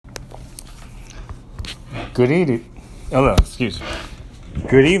Good evening. Hello, excuse me.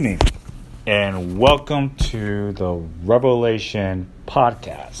 Good evening, and welcome to the Revelation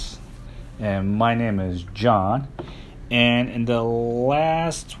Podcast. And my name is John. And in the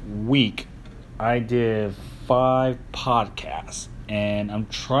last week, I did 5 podcasts, and I'm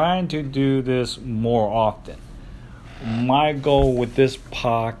trying to do this more often. My goal with this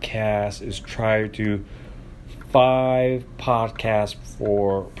podcast is try to do 5 podcasts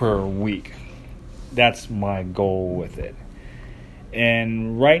per week. That's my goal with it.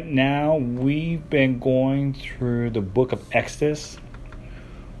 And right now, we've been going through the book of Exodus.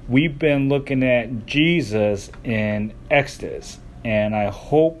 We've been looking at Jesus in Exodus, and I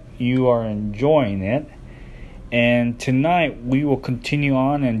hope you are enjoying it. And tonight, we will continue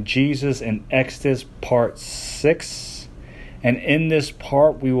on in Jesus in Exodus part 6. And in this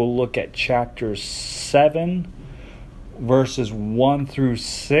part, we will look at chapter 7, verses 1 through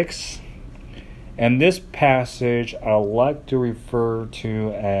 6. And this passage I like to refer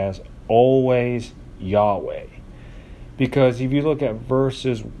to as always Yahweh. Because if you look at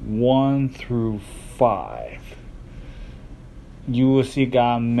verses 1 through 5, you will see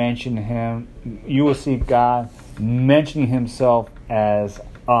God mentioning himself as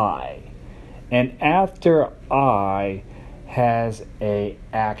I. And after I has a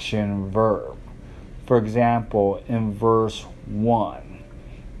action verb. For example, in verse 1,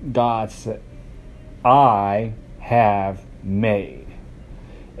 God said, I have made.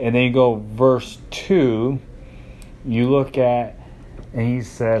 And then you go verse 2, you look at, and he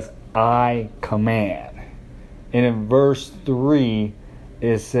says, I command. And in verse 3,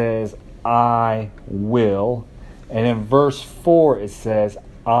 it says, I will. And in verse 4, it says,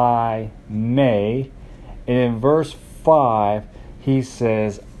 I may. And in verse 5, he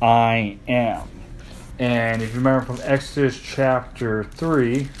says, I am. And if you remember from Exodus chapter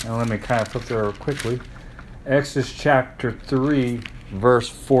 3, and let me kind of flip there quickly. Exodus chapter 3, verse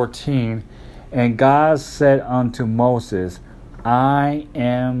 14. And God said unto Moses, I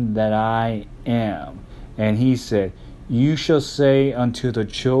am that I am. And he said, you shall say unto the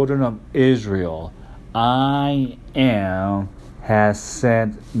children of Israel, I am has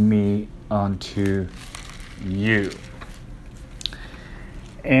sent me unto you.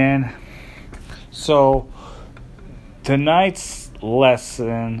 And so tonight's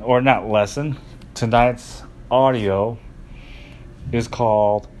tonight's audio is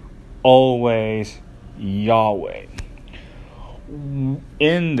called Always Yahweh.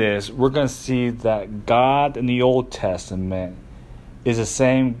 In this, we're going to see that God in the Old Testament is the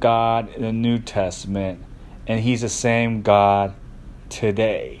same God in the New Testament, and He's the same God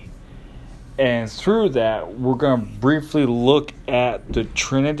today. And through that, we're going to briefly look at the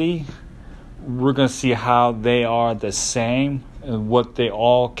Trinity. We're going to see how they are the same and what they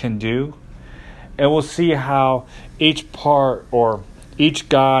all can do. And we'll see how each part or each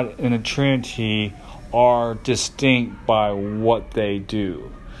God in the Trinity are distinct by what they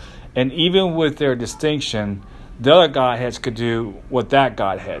do. And even with their distinction, the other Godheads could do what that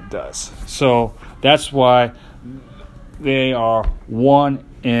Godhead does. So that's why they are 1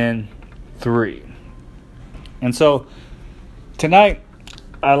 in 3. And so tonight,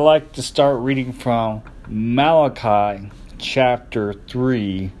 I'd like to start reading from Malachi chapter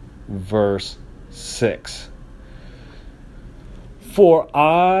 3, verse 6. For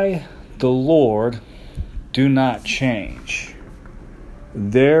I, the Lord, do not change.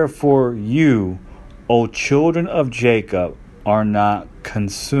 Therefore you, O children of Jacob, are not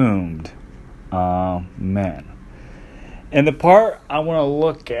consumed. Amen. And the part I want to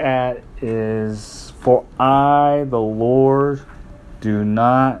look at is, for I, the Lord, do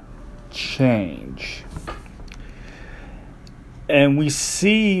not change. And we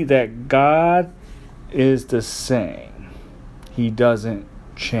see that God is the same. He doesn't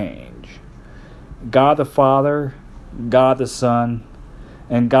change. God the Father, God the Son,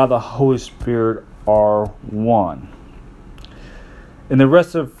 and God the Holy Spirit are one. In the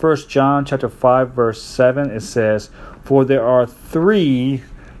rest of 1 John chapter 5, verse 7, it says, for there are 3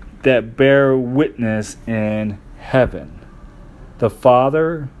 that bear witness in heaven, the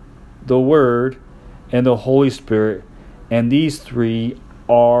Father, the Word, and the Holy Spirit, and these 3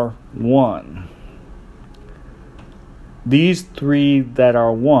 are one. These 3 that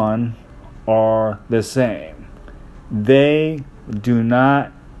are one are the same. They do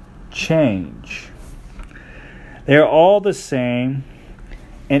not change. They're all the same,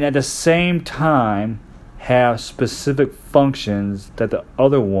 and at the same time have specific functions that the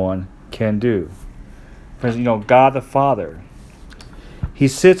other one can do. For instance, God the Father, He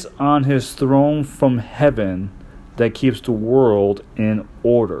sits on His throne from heaven that keeps the world in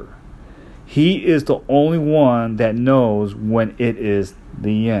order. He is the only one that knows when it is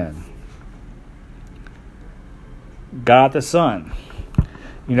the end. God the Son.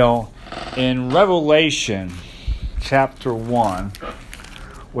 In Revelation chapter 1,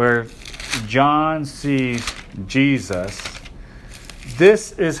 where John sees Jesus,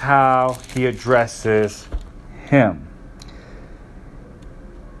 this is how he addresses him.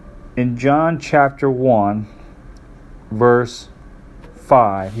 In John chapter 1, verse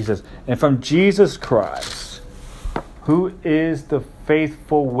 5, he says, "And from Jesus Christ, who is the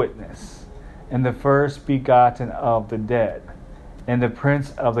faithful witness, and the first begotten of the dead, and the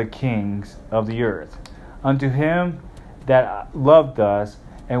prince of the kings of the earth, unto him that loved us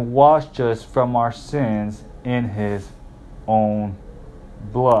and washed us from our sins in his own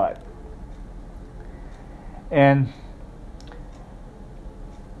blood." And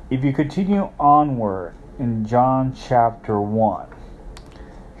if you continue onward in John chapter 1,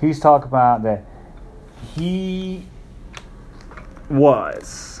 he's talking about that he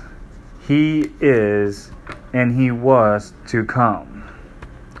was, he is, and he was to come.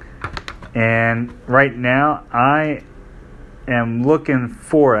 And right now, I am looking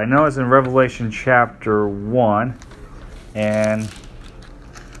for it. I know it's in Revelation chapter 1, and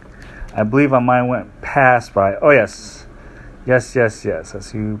I believe I might have went past by. Oh, yes. Yes.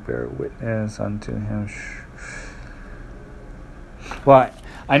 As you bear witness unto him. Well,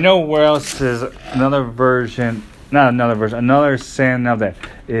 I know where else is another version. Not another version. Another saying of that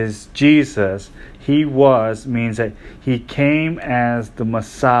is Jesus. He was means that he came as the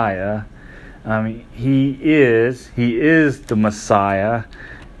Messiah. He is the Messiah.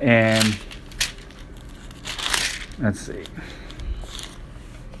 And let's see.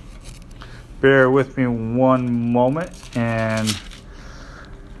 Bear with me one moment. And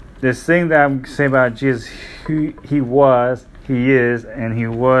this thing that I'm saying about Jesus, he was, he is, and he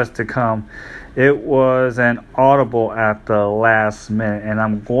was to come. It was an audible at the last minute, and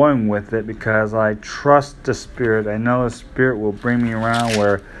I'm going with it because I trust the Spirit. I know the Spirit will bring me around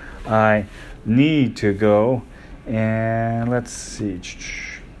where I need to go. And let's see.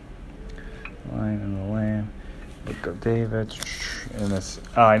 Lion of the Lamb, Book of David, and this.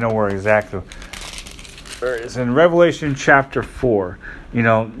 I know where exactly. It's in Revelation chapter 4.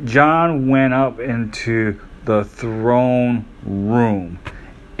 John went up into the throne room,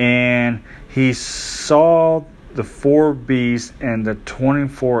 and he saw the 4 beasts and the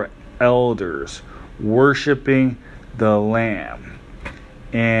 24 elders worshiping the Lamb.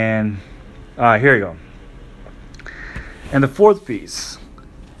 And here you go. And the 4th beast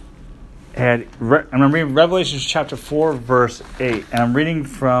I'm reading Revelation chapter 4, verse 8. And I'm reading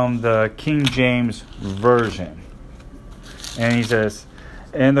from the King James Version. And he says,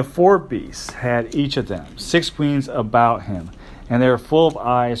 "And the 4 beasts had each of them 6 wings about him, and they were full of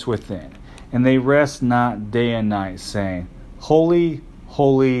eyes within. And they rest not day and night, saying, Holy,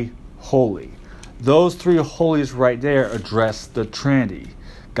 holy, holy." Those 3 holies right there address the Trinity.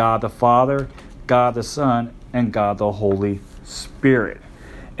 God the Father, God the Son, and God the Holy Spirit.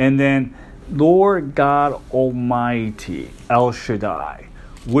 And then Lord God Almighty, El Shaddai,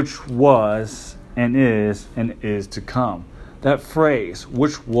 which was and is to come. That phrase,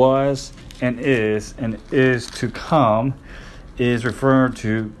 which was and is to come, is referring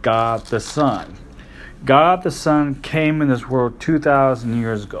to God the Son. God the Son came in this world 2,000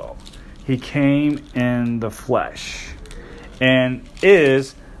 years ago. He came in the flesh. And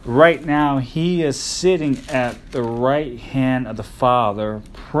right now, he is sitting at the right hand of the Father,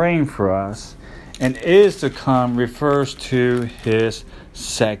 praying for us. And is to come refers to his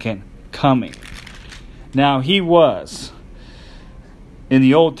second coming. Now, he was, in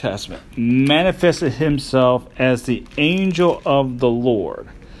the Old Testament, manifested himself as the angel of the Lord,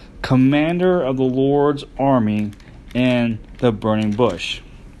 commander of the Lord's army in the burning bush.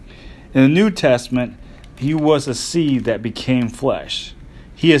 In the New Testament, he was a seed that became flesh.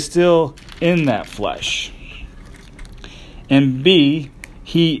 He is still in that flesh. And B,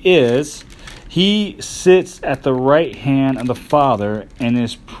 he sits at the right hand of the Father and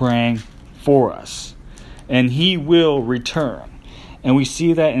is praying for us. And he will return. And we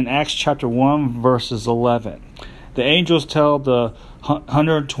see that in Acts chapter 1, verses 11. The angels tell the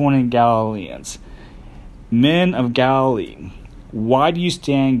 120 Galileans, "Men of Galilee, why do you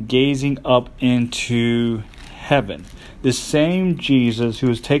stand gazing up into heaven? The same Jesus who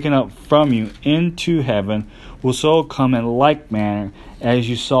was taken up from you into heaven will so come in like manner as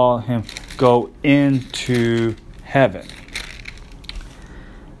you saw him go into heaven."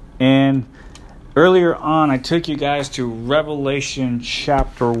 And earlier on, I took you guys to Revelation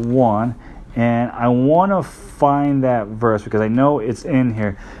chapter 1, and I want to find that verse because I know it's in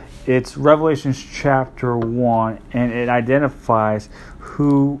here. it's Revelation chapter 1, and it identifies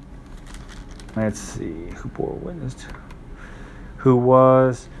who, let's see, who bore witness to, who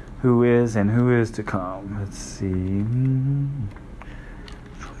was, who is, and who is to come. Let's see.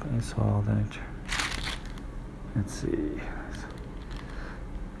 I saw that. Let's see.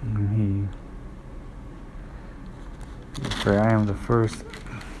 For I am the first.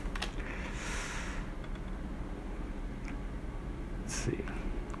 Let's see.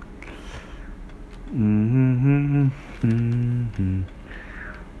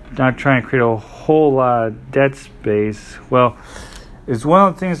 Not trying to create a whole lot of dead space. Well, it's one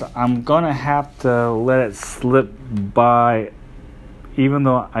of the things I'm gonna have to let it slip by, even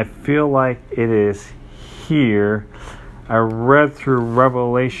though I feel like it is here. I read through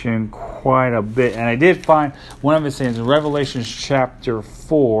Revelation quite a bit, and I did find one of it saying in Revelation chapter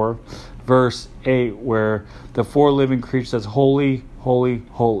 4, verse 8, where the four living creatures says, "Holy, holy,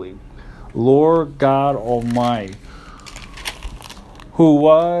 holy, Lord God Almighty, who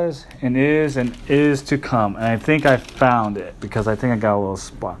was and is to come." And I think I found it because I think I got a little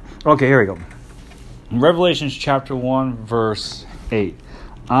spot. Okay, here we go. Revelation chapter 1, verse 8.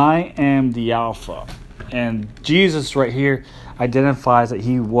 I am the Alpha. And Jesus right here identifies that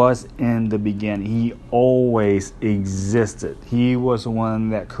he was in the beginning. He always existed. He was the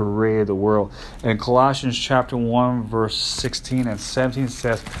one that created the world. And Colossians chapter 1, verse 16 and 17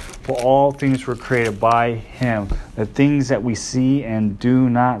 says, "For all things were created by him, the things that we see and do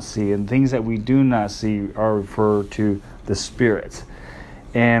not see, and things that we do not see are referred to the spirits."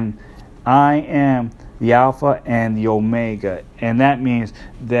 And I am the Alpha and the Omega. And that means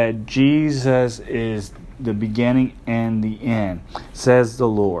that Jesus is the beginning and the end, says the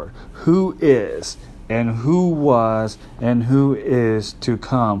Lord, who is and who was and who is to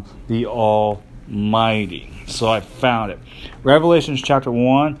come, the Almighty. So I found it. Revelation chapter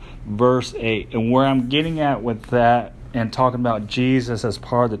 1, verse 8. And where I'm getting at with that and talking about Jesus as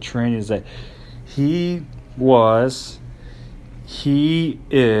part of the Trinity is that he was, he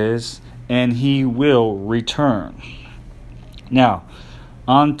is, and he will return. Now,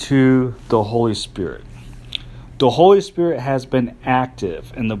 on to the Holy Spirit. The Holy Spirit has been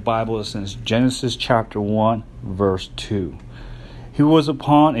active in the Bible since Genesis chapter 1, verse 2. He was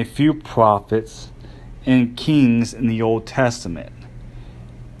upon a few prophets and kings in the Old Testament.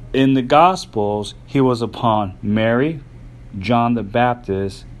 In the Gospels, he was upon Mary, John the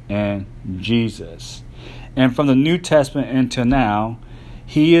Baptist, and Jesus. And from the New Testament until now,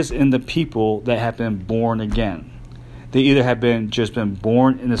 he is in the people that have been born again. They either have just been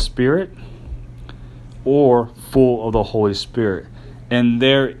born in the Spirit or full of the Holy Spirit. And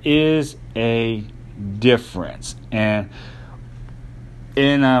there is a difference. And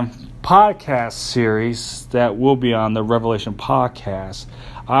in a podcast series that will be on the Revelation podcast,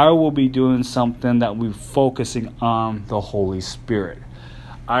 I will be doing something that we're focusing on the Holy Spirit.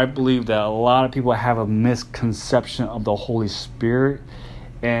 I believe that a lot of people have a misconception of the Holy Spirit,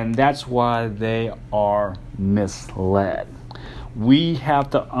 and that's why they are misled. We have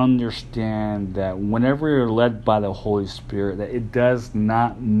to understand that whenever you're led by the Holy Spirit, that it does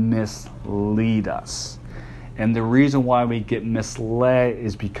not mislead us. And the reason why we get misled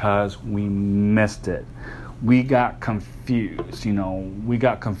is because we missed it. We got confused. We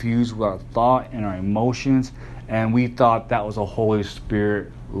got confused with our thought and our emotions, and we thought that was the Holy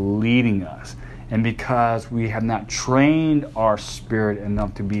Spirit leading us. And because we have not trained our spirit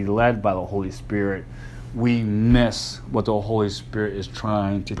enough to be led by the Holy Spirit, we miss what the Holy Spirit is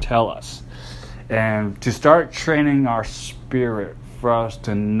trying to tell us. And to start training our spirit for us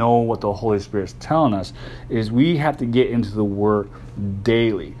to know what the Holy Spirit is telling us is we have to get into the Word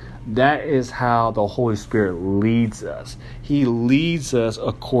daily. That is how the Holy Spirit leads us. He leads us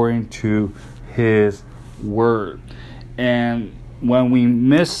according to His Word. And when we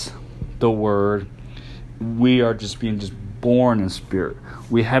miss the Word, we are just being born in spirit.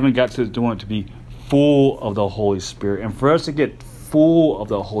 We haven't got to the point to be full of the Holy Spirit. And for us to get full of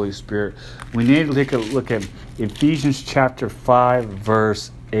the Holy Spirit, we need to take a look at Ephesians chapter 5,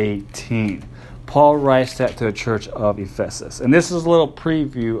 verse 18. Paul writes that to the church of Ephesus. And this is a little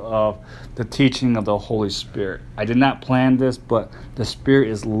preview of the teaching of the Holy Spirit. I did not plan this, but the Spirit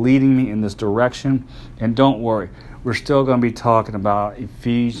is leading me in this direction. And don't worry, we're still going to be talking about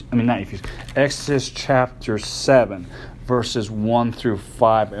Exodus chapter 7, verses 1 through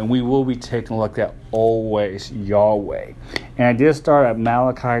 5, and we will be taking a look at always Yahweh. And I did start at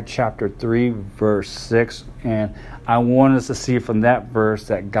Malachi chapter 3, verse 6, and I want us to see from that verse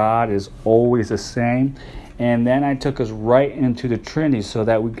that God is always the same. And then I took us right into the Trinity so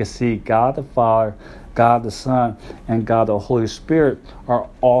that we could see God the Father, God the Son and God the Holy Spirit are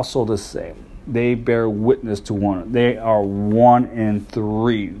also the same. They bear witness to one another. They are one in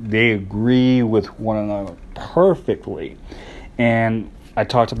three. They agree with one another perfectly. And I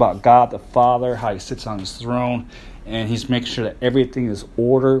talked about God the Father, how he sits on his throne, and he's making sure that everything is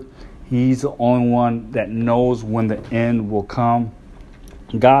ordered. He's the only one that knows when the end will come.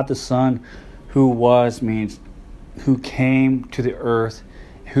 God the Son, who was, means who came to the earth,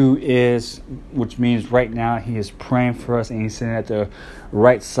 who is, which means right now he is praying for us, and he's sitting at the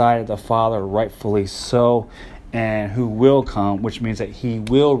right side of the Father, rightfully so, and who will come, which means that he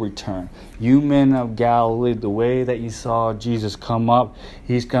will return. You men of Galilee, the way that you saw Jesus come up,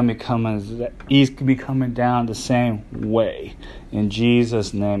 he's going to be coming down the same way, in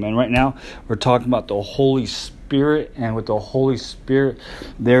Jesus' name. And right now, we're talking about the Holy Spirit, and with the Holy Spirit,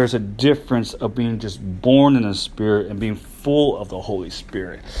 there's a difference of being just born in the Spirit and being full of the Holy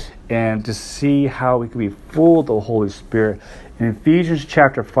Spirit. And to see how we can be full of the Holy Spirit, in Ephesians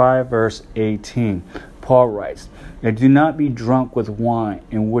chapter 5, verse 18, Paul writes, "And do not be drunk with wine,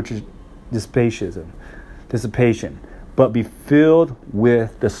 in which is dissipation, but be filled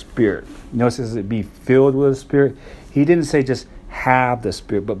with the Spirit." Notice it says be filled with the Spirit. He didn't say just have the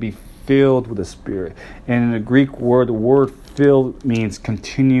Spirit, but be filled with the Spirit. And in the Greek word, the word filled means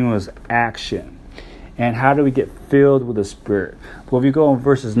continuous action. And how do we get filled with the Spirit? Well, if you go in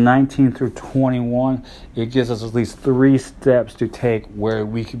verses 19 through 21, it gives us at least 3 steps to take where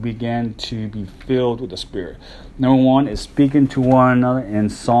we can begin to be filled with the Spirit. Number 1 is speaking to one another in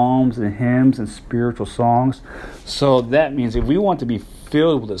psalms and hymns and spiritual songs. So that means if we want to be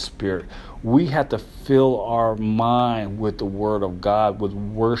filled with the Spirit, we have to fill our mind with the Word of God, with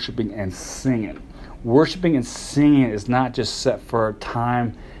worshiping and singing. Worshiping and singing is not just set for a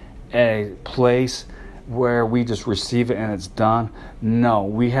time, a place where we just receive it and it's done. No,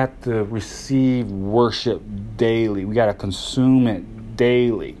 we have to receive worship daily. We got to consume it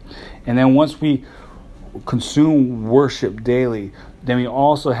daily. And then once we consume worship daily, then we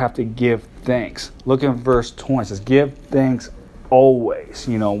also have to give thanks. Look at verse 20. It says, give thanks always.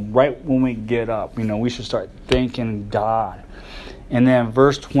 Right when we get up, we should start thanking God. And then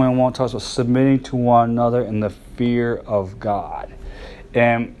verse 21 talks about submitting to one another in the fear of God.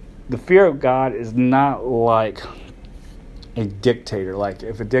 And the fear of God is not like a dictator. Like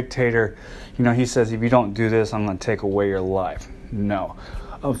if a dictator, he says, if you don't do this, I'm going to take away your life. No.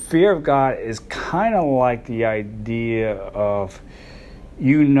 A fear of God is kind of like the idea of,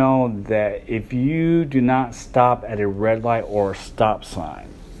 that if you do not stop at a red light or a stop sign,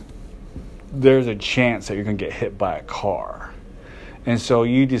 there's a chance that you're going to get hit by a car. And so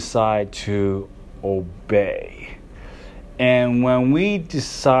you decide to obey. And when we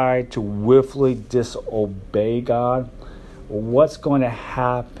decide to willfully disobey God, what's going to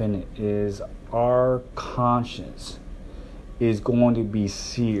happen is our conscience is going to be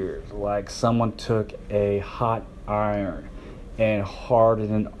seared, like someone took a hot iron and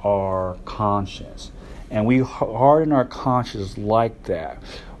hardened our conscience. And we harden our conscience like that.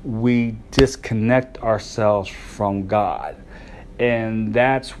 We disconnect ourselves from God. And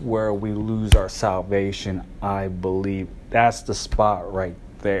that's where we lose our salvation, I believe. That's the spot right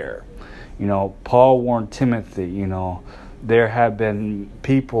there. Paul warned Timothy, there have been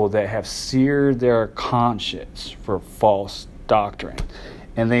people that have seared their conscience for false doctrine.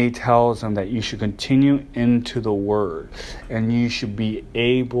 And they tells them that you should continue into the Word. And you should be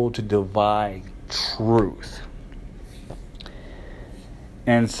able to divide truth.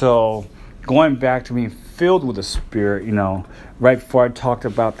 And so, going back to being filled with the Spirit, right before I talked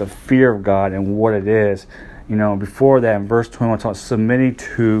about the fear of God and what it is, before that in verse 21 it talks submitting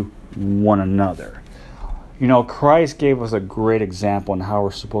to one another. Christ gave us a great example on how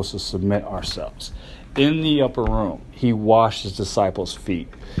we're supposed to submit ourselves. In the upper room, he washed his disciples' feet.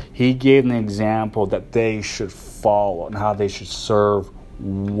 He gave them the example that they should follow and how they should serve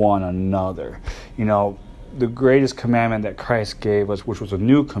one another. The greatest commandment that Christ gave us, which was a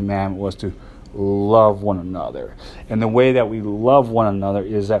new commandment, was to love one another. And the way that we love one another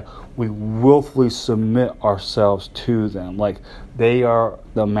is that we willfully submit ourselves to them. Like they are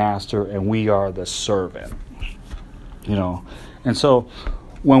the master and we are the servant. And so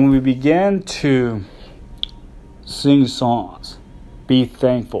when we begin to sing songs, be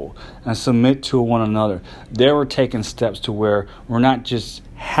thankful, and submit to one another, there we're taking steps to where we're not just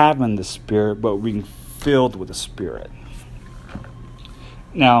having the Spirit, but being filled with the Spirit.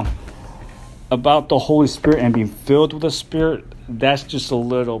 Now, about the Holy Spirit and being filled with the Spirit, that's just a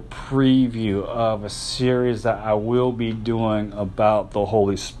little preview of a series that I will be doing about the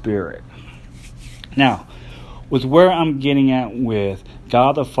Holy Spirit. Now, with where I'm getting at with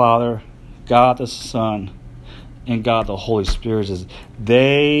God the Father, God the Son, and God the Holy Spirit is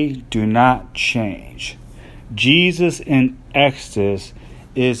they do not change. Jesus in Exodus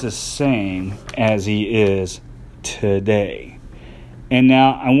is the same as he is today. And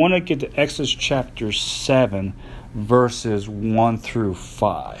now I want to get to Exodus chapter 7, verses 1 through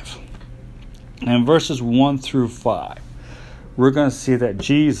 5. And verses 1 through 5, we're going to see that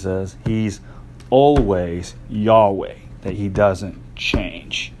Jesus, he's always Yahweh, that he doesn't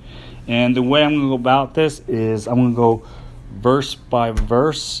change. And the way I'm going to go about this is I'm going to go verse by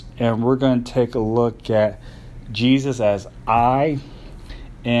verse, and we're going to take a look at Jesus as I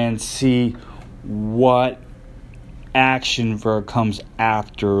and see what action verb comes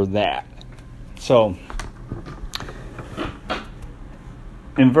after that. So,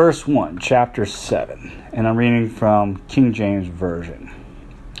 in verse 1, chapter 7, and I'm reading from King James Version.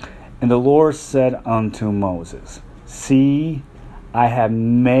 And the Lord said unto Moses, See, I have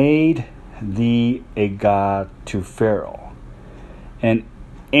made thee a god to Pharaoh, and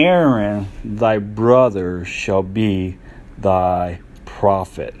Aaron thy brother shall be thy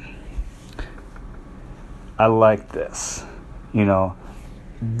prophet. I like this.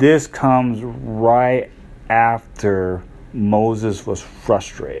 This comes right after Moses was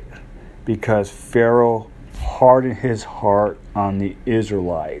frustrated because Pharaoh hardened his heart on the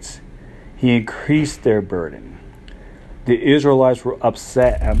Israelites. He increased their burden. The Israelites were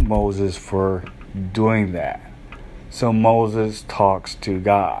upset at Moses for doing that. So Moses talks to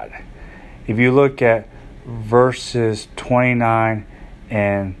God. If you look at verses 29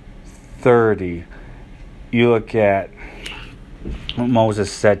 and 30, you look at what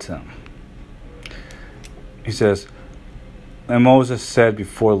Moses said to him. He says, And Moses said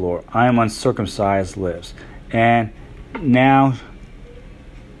before the Lord, I am uncircumcised lips, and now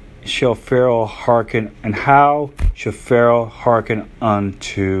shall Pharaoh hearken, and how shall Pharaoh hearken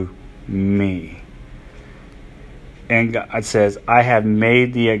unto me? And God says, I have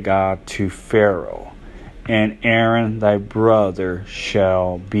made thee a god to Pharaoh, and Aaron thy brother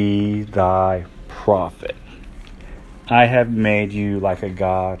shall be thy prophet. I have made you like a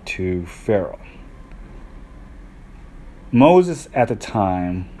god to Pharaoh. Moses at the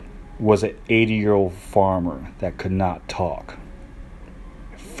time was an 80-year-old farmer that could not talk.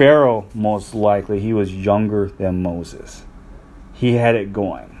 Pharaoh, most likely, he was younger than Moses. He had it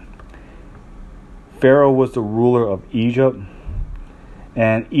going. Pharaoh was the ruler of Egypt,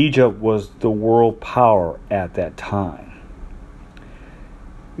 and Egypt was the world power at that time.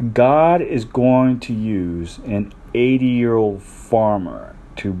 God is going to use an 80-year-old farmer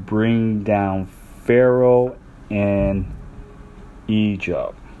to bring down Pharaoh and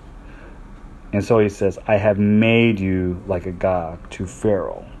Egypt. And so he says, I have made you like a god to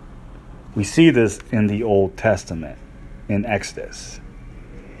Pharaoh. We see this in the Old Testament, in Exodus.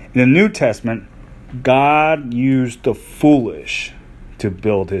 In the New Testament, God used the foolish to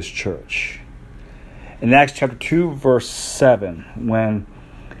build his church. In Acts chapter 2, verse 7, when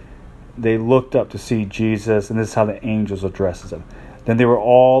they looked up to see Jesus, and this is how the angels addresses him. Then they were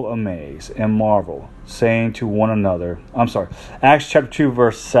all amazed and marveled, saying to one another, Acts chapter 2,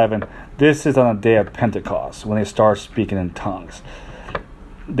 verse 7, this is on the day of Pentecost, when they start speaking in tongues.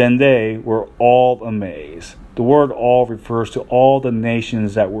 Then they were all amazed. The word all refers to all the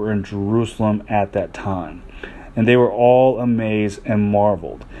nations that were in Jerusalem at that time. And they were all amazed and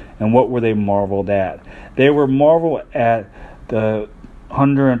marveled. And what were they marveled at? They were marveled at the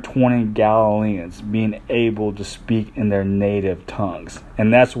 120 Galileans being able to speak in their native tongues.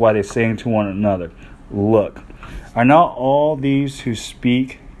 And that's why they saying to one another, Look, are not all these who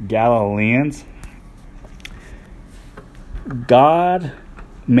speak Galileans? God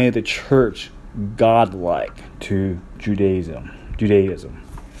made the church godlike to Judaism.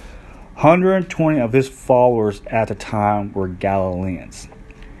 120 of his followers at the time were Galileans.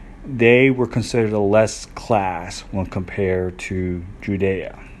 They were considered a less class when compared to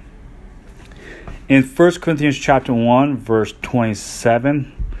Judea. In 1 Corinthians chapter 1, verse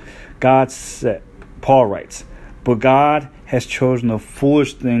 27, Paul writes, But God has chosen the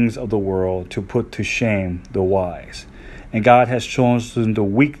foolish things of the world to put to shame the wise. And God has chosen the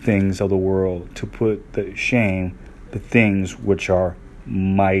weak things of the world to put to shame the things which are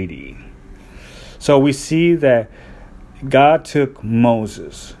mighty. So we see that God took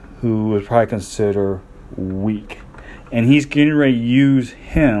Moses, who was probably considered weak, and he's getting ready to use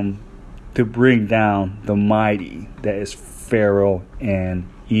him to bring down the mighty, that is Pharaoh and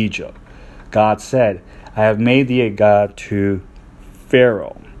Egypt. God said, I have made thee a god to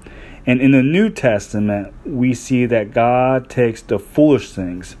Pharaoh. And in the New Testament, we see that God takes the foolish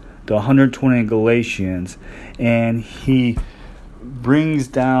things, the 120 Galatians, and he brings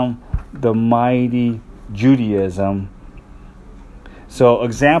down the mighty Judaism. So,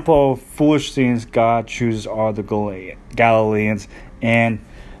 example of foolish things God chooses are the Galileans and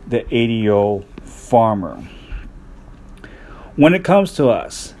the 80-year-old farmer. When it comes to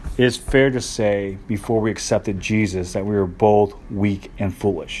us, it is fair to say before we accepted Jesus that we were both weak and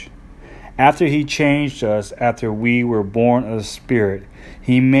foolish. After he changed us, after we were born of the Spirit,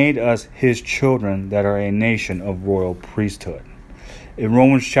 he made us his children that are a nation of royal priesthood. In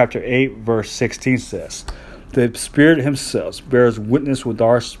Romans chapter 8, verse 16 says, "The Spirit himself bears witness with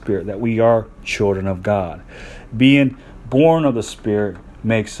our spirit that we are children of God. Being born of the Spirit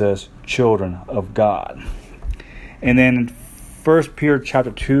makes us children of God." And then in 1 Peter chapter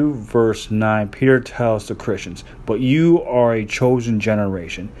 2, verse 9, Peter tells the Christians, "But you are a chosen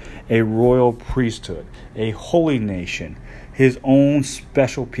generation, a royal priesthood, a holy nation, his own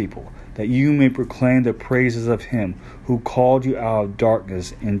special people, that you may proclaim the praises of him who called you out of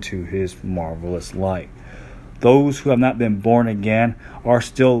darkness into his marvelous light." Those who have not been born again are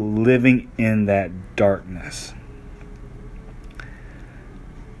still living in that darkness.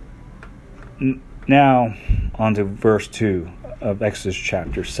 Now, on to verse 2 of Exodus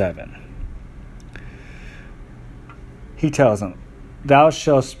chapter 7. He tells them, "Thou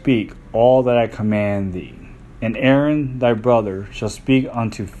shalt speak all that I command thee, and Aaron thy brother shall speak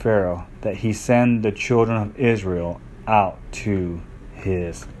unto Pharaoh, that he send the children of Israel out to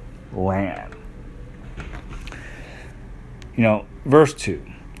his land." Verse 2.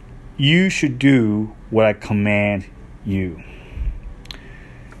 "You should do what I command you."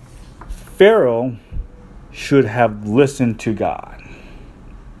 Pharaoh should have listened to God,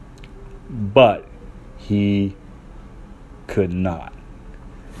 but he could not.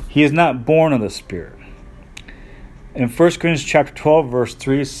 He is not born of the Spirit. In 1 Corinthians chapter 12, verse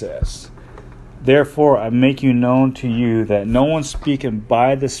 3 says, "Therefore I make you known to you that no one speaking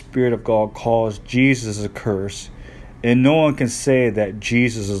by the Spirit of God calls Jesus accursed, and no one can say that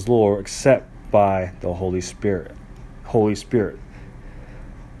Jesus is Lord except by the Holy Spirit."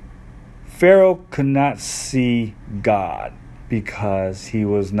 Pharaoh could not see God because he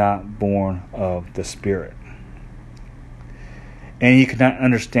was not born of the Spirit. And he could not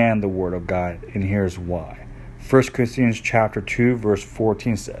understand the Word of God, and here's why. 1 Corinthians chapter 2, verse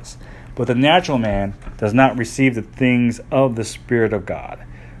 14 says, "But the natural man does not receive the things of the Spirit of God,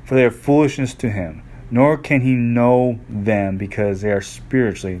 for they are foolishness to him, nor can he know them because they are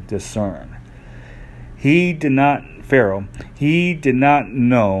spiritually discerned." Pharaoh did not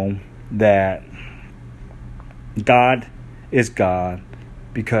know that God is God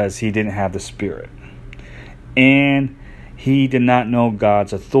because he didn't have the Spirit. And he did not know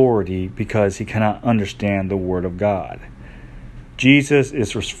God's authority because he cannot understand the Word of God. Jesus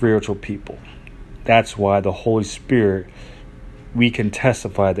is for spiritual people. That's why the Holy Spirit, we can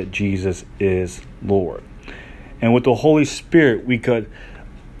testify that Jesus is Lord. And with the Holy Spirit, we could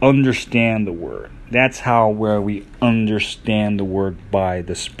understand the Word. That's where we understand the Word, by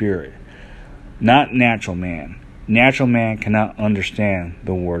the Spirit. Not natural man. Natural man cannot understand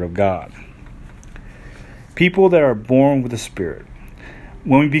the Word of God. People that are born with the Spirit.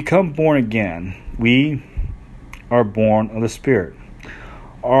 When we become born again, we are born of the Spirit.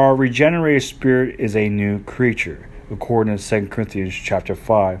 Our regenerated spirit is a new creature, according to 2 Corinthians chapter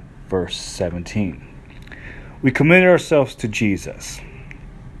 5, verse 17. We committed ourselves to Jesus.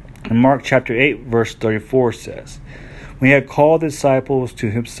 In Mark chapter 8, verse 34 says, "When he had called the disciples to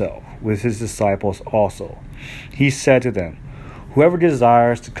himself, with his disciples also, he said to them, Whoever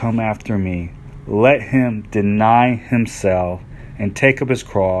desires to come after me, let him deny himself and take up his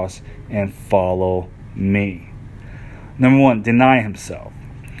cross and follow me." Number one, deny himself.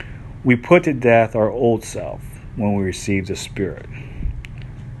 We put to death our old self when we receive the Spirit.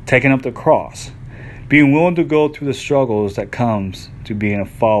 Taking up the cross. Being willing to go through the struggles that comes to being a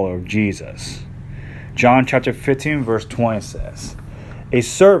follower of Jesus. John chapter 15, verse 20 says, "A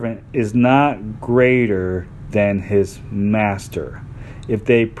servant is not greater than his master. If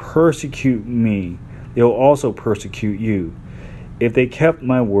they persecute me, they will also persecute you. If they kept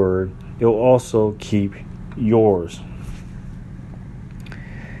my word, they will also keep yours."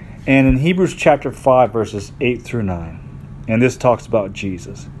 And in Hebrews chapter 5, verses 8 through 9, and this talks about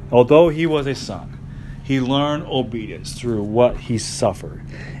Jesus. Although he was a son, he learned obedience through what he suffered.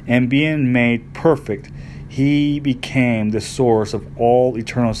 And being made perfect, he became the source of all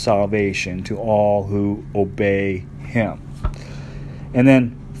eternal salvation to all who obey him. And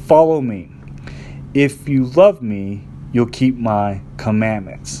then, follow me. If you love me, you'll keep my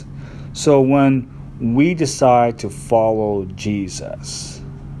commandments. So when we decide to follow Jesus,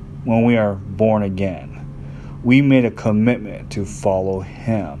 when we are born again, we made a commitment to follow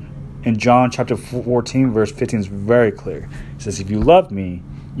him. in John chapter 14, verse 15 is very clear. It says, if you love me,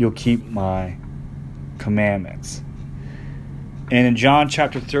 you'll keep my commandments. And in John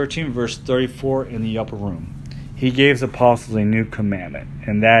chapter 13, verse 34 in the upper room, he gave his apostles a new commandment,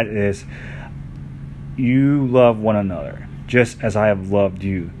 and that is, you love one another, just as I have loved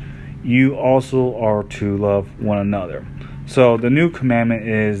you. You also are to love one another. So the new commandment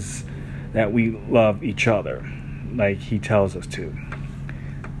is that we love each other, like he tells us to.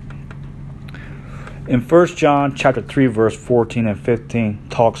 In 1 John chapter 3, verse 14 and 15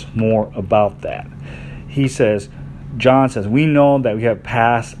 talks more about that. John says, we know that we have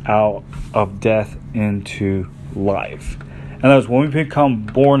passed out of death into life. In other words, when we become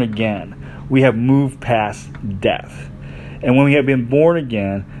born again, we have moved past death. And when we have been born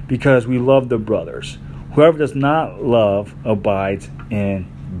again, because we love the brothers, whoever does not love abides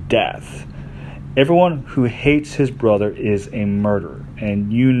in death. Everyone who hates his brother is a murderer,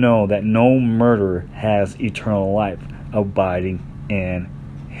 and you know that no murderer has eternal life abiding in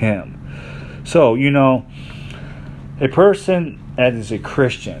him. So, a person that is a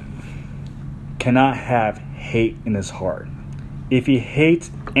Christian cannot have hate in his heart. If he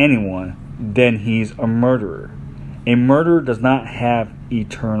hates anyone, then he's a murderer. A murderer does not have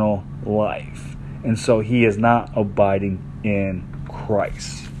eternal life, and so he is not abiding in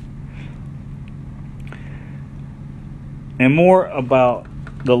Christ. And more about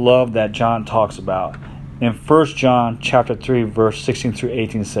the love that John talks about. In 1 John chapter 3, verse 16 through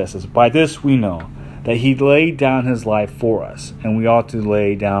 18 says this, by this we know that he laid down his life for us, and we ought to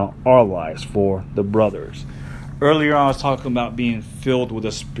lay down our lives for the brothers. Earlier I was talking about being filled with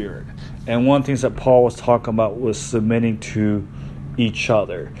the Spirit. And one of the things that Paul was talking about was submitting to each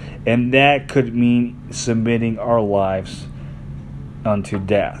other. And that could mean submitting our lives unto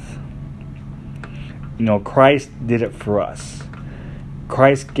death. Christ did it for us.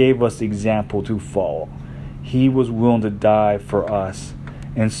 Christ gave us the example to follow. He was willing to die for us.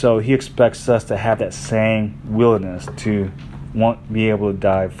 And so he expects us to have that same willingness to be able to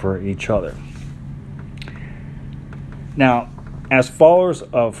die for each other. Now, as followers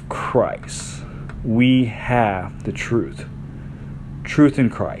of Christ, we have the truth in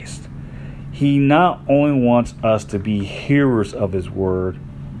Christ. He not only wants us to be hearers of his word,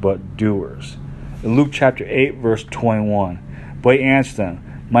 but doers. In Luke chapter 8, verse 21, but he answered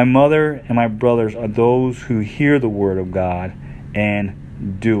them, my mother and my brothers are those who hear the word of God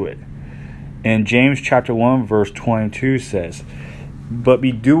and do it. And James chapter 1, verse 22 says, but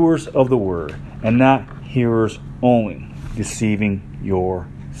be doers of the word, and not hearers only, deceiving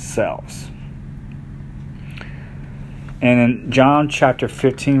yourselves. And in John chapter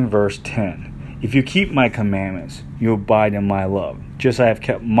 15, verse 10, if you keep my commandments, you abide in my love, just as I have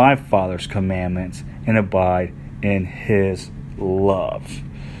kept my Father's commandments and abide in his love.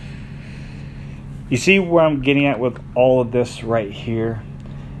 You see where I'm getting at with all of this right here?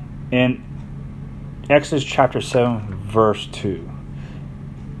 In Exodus chapter 7, verse 2,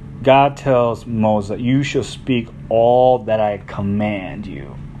 God tells Moses that you shall speak all that I command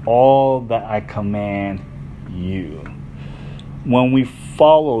you. All that I command you. When we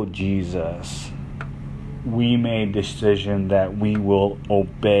follow Jesus, we made a decision that we will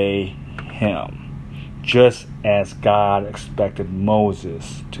obey him, just as God expected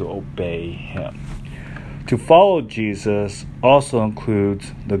Moses to obey him. To follow Jesus also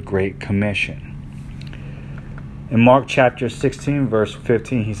includes the Great Commission. In Mark chapter 16, verse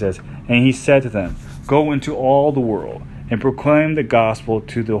 15, he says, and he said to them, go into all the world and proclaim the gospel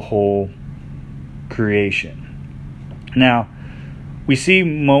to the whole creation. Now, we see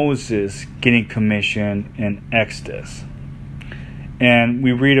Moses getting commissioned in Exodus. And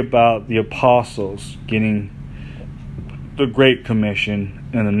we read about the apostles getting the Great Commission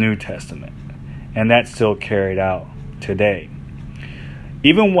in the New Testament. And that's still carried out today.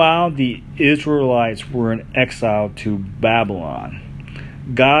 Even while the Israelites were in exile to Babylon,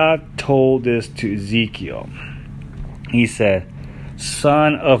 God told this to Ezekiel. He said,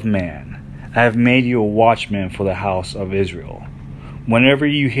 Son of man, I have made you a watchman for the house of Israel. Whenever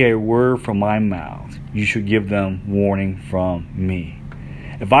you hear a word from my mouth, you should give them warning from me.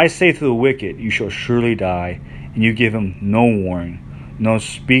 If I say to the wicked, you shall surely die, and you give him no warning, nor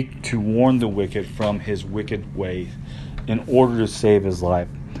speak to warn the wicked from his wicked ways, in order to save his life,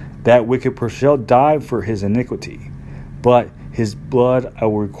 that wicked person shall die for his iniquity, but his blood I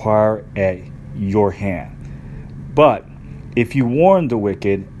will require at your hand. But if you warn the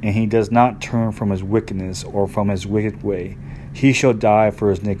wicked, and he does not turn from his wickedness or from his wicked way, he shall die for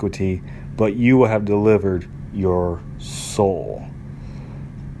his iniquity, but you will have delivered your soul.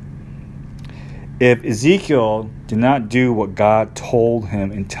 If Ezekiel did not do what God told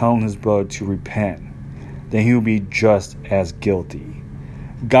him in telling his brother to repent, then he will be just as guilty.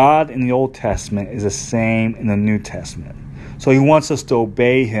 God in the Old Testament is the same in the New Testament. So he wants us to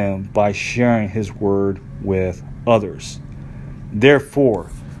obey him by sharing his word with others.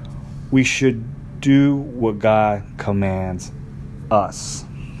 Therefore, we should do what God commands us.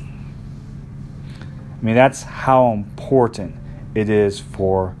 I mean, that's how important it is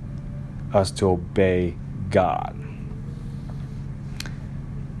for us to obey God.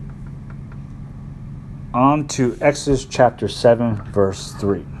 On to Exodus chapter 7, verse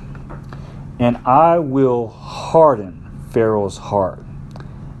 3. And I will harden Pharaoh's heart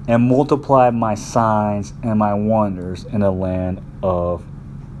and multiply my signs and my wonders in the land of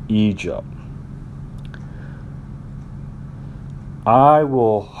Egypt. I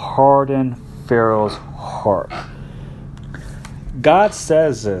will harden Pharaoh's heart. God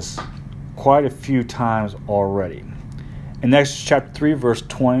says this quite a few times already. In Exodus chapter 3, verse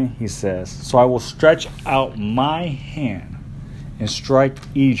 20, he says, So I will stretch out my hand and strike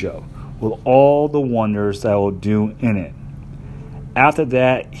Egypt with all the wonders that I will do in it. After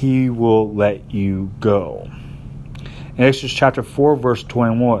that, he will let you go. In Exodus chapter 4, verse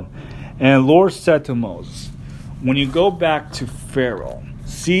 21, And the Lord said to Moses, When you go back to Pharaoh,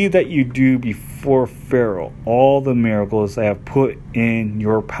 see that you do before Pharaoh all the miracles I have put in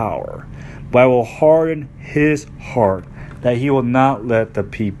your power. But I will harden his heart that he will not let the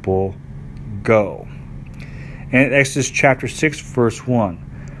people go. And Exodus chapter 6, verse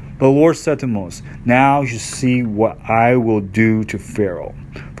 1. The Lord said to Moses, Now you see what I will do to Pharaoh.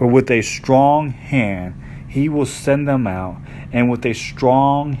 For with a strong hand he will send them out, and with a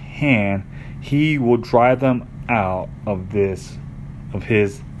strong hand he will drive them out of his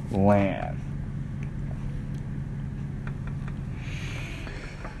land.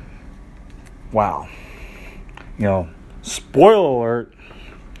 Wow. Spoiler alert,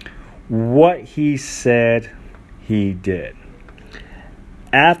 what he said he did.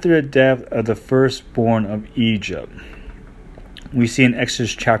 After the death of the firstborn of Egypt, we see in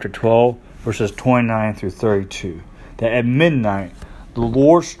Exodus chapter 12, verses 29 through 32, that at midnight the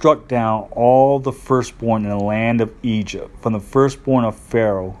Lord struck down all the firstborn in the land of Egypt, from the firstborn of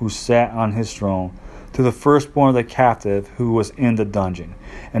Pharaoh who sat on his throne, to the firstborn of the captive who was in the dungeon,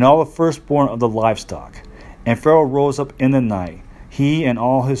 and all the firstborn of the livestock. And Pharaoh rose up in the night, he and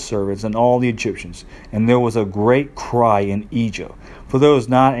all his servants and all the Egyptians, and there was a great cry in Egypt, for there was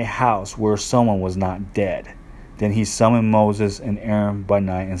not a house where someone was not dead. Then he summoned Moses and Aaron by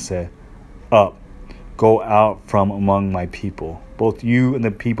night and said, Up, go out from among my people, both you and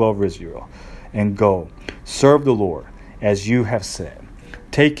the people of Israel, and go, serve the Lord, as you have said.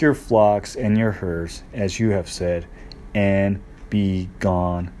 Take your flocks and your herds, as you have said, and be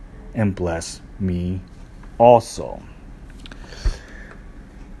gone, and bless me also.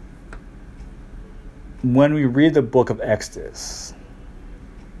 When we read the book of Exodus,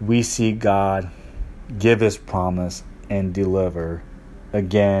 we see God give his promise and deliver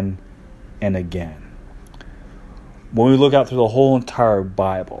again and again. When we look out through the whole entire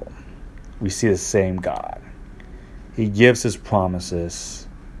Bible, we see the same God. He gives his promises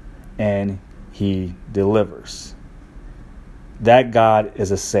and he delivers. That God is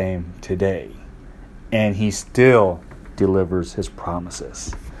the same today, and he still delivers his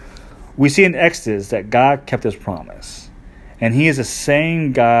promises. We see in Exodus that God kept his promise, and he is the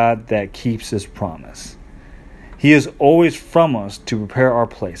same God that keeps his promise. He is always from us to prepare our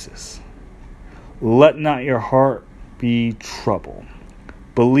places. Let not your heart be troubled.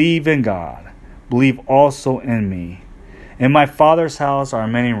 Believe in God. Believe also in me. In my Father's house are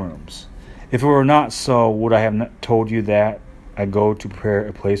many rooms. If it were not so, would I have not told you that I go to prepare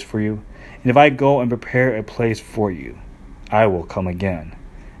a place for you? And if I go and prepare a place for you, I will come again,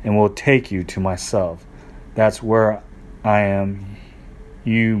 and will take you to myself. That's where I am,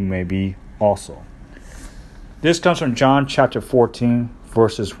 you may be also. This comes from John chapter 14,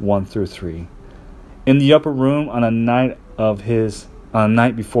 verses 1 through 3. In the upper room on the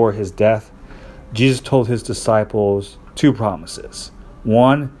night before his death, Jesus told his disciples two promises.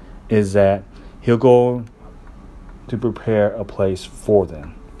 One is that he'll go to prepare a place for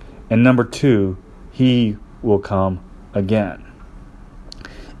them. And number two, he will come again.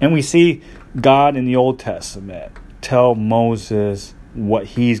 And we see God in the Old Testament tell Moses what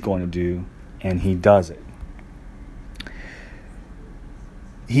he's going to do, and he does it.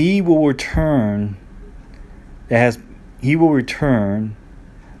 He will return that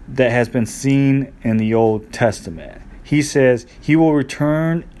has been seen in the Old Testament. He says he will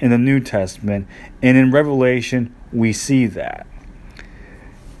return in the New Testament, and in Revelation we see that.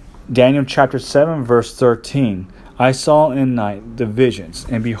 Daniel chapter 7 verse 13. I saw in night the visions,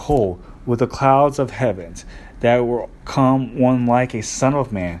 and behold, with the clouds of heavens, that will come one like a son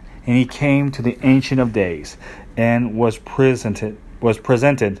of man, and he came to the Ancient of Days, and was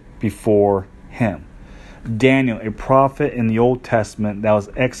presented before him. Daniel, a prophet in the Old Testament that was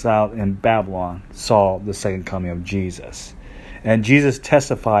exiled in Babylon, saw the second coming of Jesus. And Jesus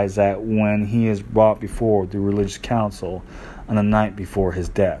testifies that when he is brought before the religious council on the night before his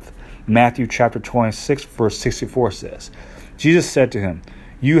death. Matthew chapter 26 verse 64 says, Jesus said to him,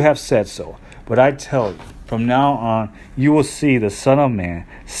 You have said so, but I tell you, from now on you will see the Son of Man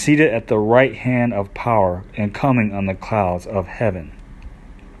seated at the right hand of power and coming on the clouds of heaven.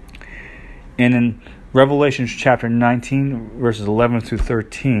 And in Revelation chapter 19 verses 11 through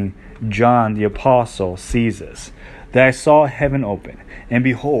 13, John the apostle sees this. That I saw heaven open, and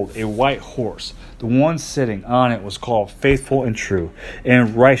behold, a white horse. The one sitting on it was called Faithful and True,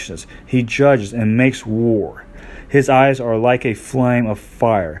 and righteous he judges and makes war. His eyes are like a flame of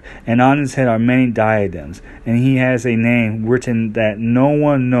fire, and on his head are many diadems, and he has a name written that no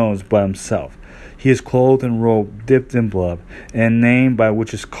one knows but himself. He is clothed in robe dipped in blood, and name by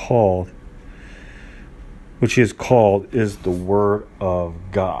which he is called is the Word of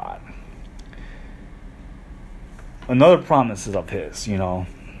God. Another promise is of his,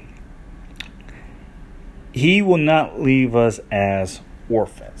 he will not leave us as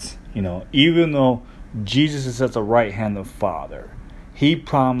orphans. Even though Jesus is at the right hand of the Father, he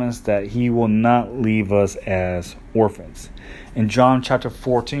promised that he will not leave us as orphans. In John chapter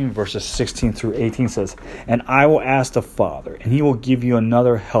 14, verses 16 through 18 says, And I will ask the Father, and he will give you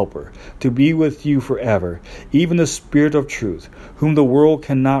another helper to be with you forever, even the Spirit of truth, whom the world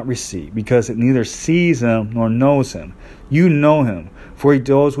cannot receive, because it neither sees him nor knows him. You know him, for he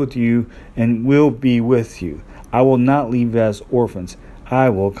dwells with you and will be with you. I will not leave you as orphans. I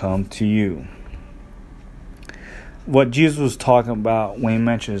will come to you. What Jesus was talking about when he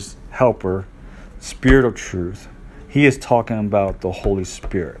mentions helper, Spirit of truth, he is talking about the Holy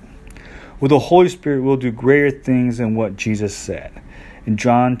Spirit. With the Holy Spirit, we'll do greater things than what Jesus said. In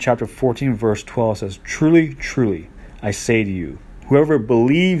John chapter 14, verse 12 says, Truly, truly, I say to you, whoever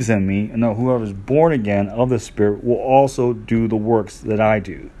believes in me, and whoever is born again of the Spirit, will also do the works that I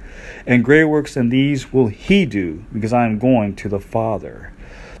do. And greater works than these will he do, because I am going to the Father.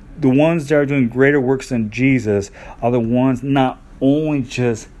 The ones that are doing greater works than Jesus are the ones not only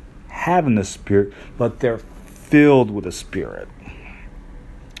just having the Spirit, but they're filled with the Spirit.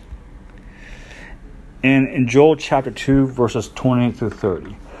 And in Joel chapter 2, verses 28 through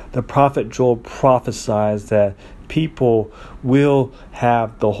 30, the prophet Joel prophesies that people will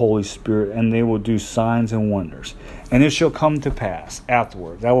have the Holy Spirit, and they will do signs and wonders. And it shall come to pass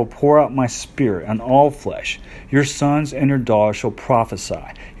afterward that I will pour out my Spirit on all flesh. Your sons and your daughters shall prophesy.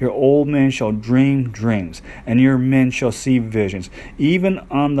 Your old men shall dream dreams, and your men shall see visions. Even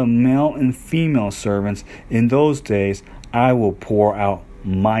on the male and female servants in those days I will pour out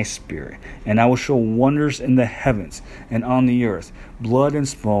my Spirit, and I will show wonders in the heavens and on the earth, blood and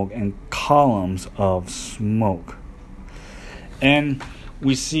smoke and columns of smoke. And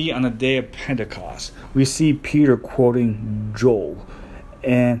we see on the day of Pentecost, we see Peter quoting Joel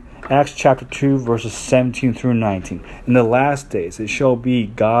in Acts chapter 2, verses 17 through 19. In the last days it shall be,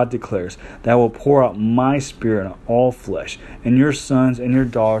 God declares, that I will pour out my Spirit on all flesh, and your sons and your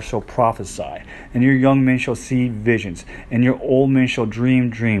daughters shall prophesy, and your young men shall see visions, and your old men shall dream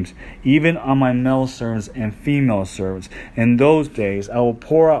dreams, even on my male servants and female servants. In those days I will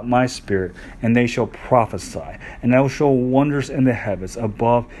pour out my Spirit, and they shall prophesy, and I will show wonders in the heavens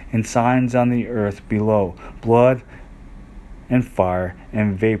above and signs on the earth below, blood and fire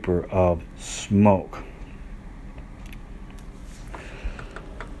and vapor of smoke.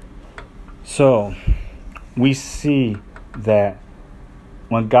 So we see that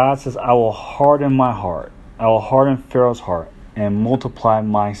when God says, I will harden my heart, I will harden Pharaoh's heart and multiply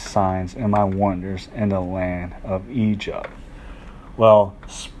my signs and my wonders in the land of Egypt. Well,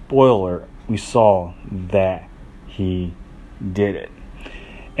 spoiler, we saw that he did it.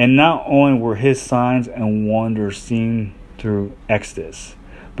 And not only were his signs and wonders seen through Exodus,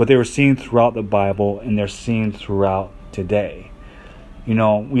 but they were seen throughout the Bible, and they're seen throughout today.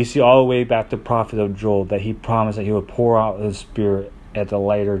 We see all the way back to the prophet of Joel that he promised that he would pour out his Spirit at the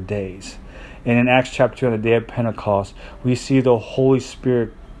later days. And in Acts chapter 2, on the day of Pentecost, we see the Holy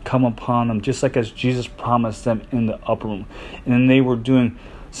Spirit come upon them, just like as Jesus promised them in the upper room. And they were doing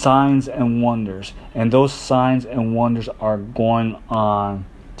signs and wonders. And those signs and wonders are going on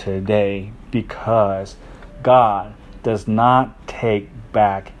today, because God does not take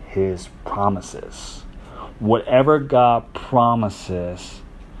back his promises. Whatever God promises,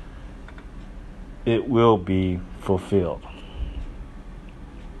 it will be fulfilled.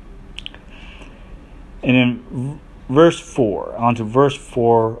 And in verse 4, on to verse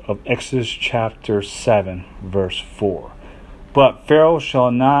 4 of Exodus chapter 7, verse 4. But Pharaoh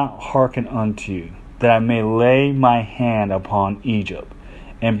shall not hearken unto you, that I may lay my hand upon Egypt,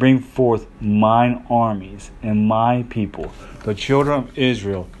 and bring forth mine armies and my people, the children of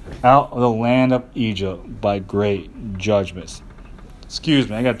Israel, out of the land of Egypt by great judgments. Excuse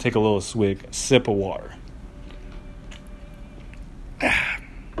me, I got to take a little sip of water.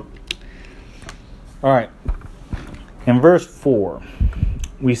 All right. In verse 4,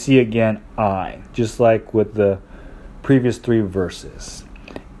 we see again I, just like with the previous 3 verses.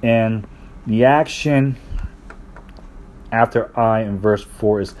 And the action after I in verse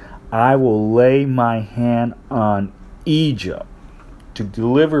 4 is, I will lay my hand on Egypt to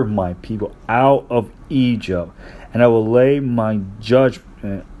deliver my people out of Egypt, and I will lay my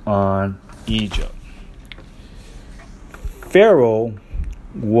judgment on Egypt. Pharaoh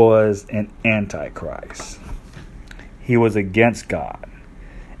was an antichrist. He was against God,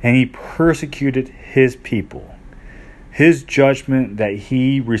 and he persecuted his people. His judgment that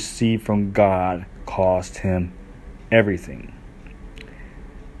he received from God cost him everything.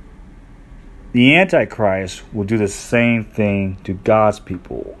 The Antichrist will do the same thing to God's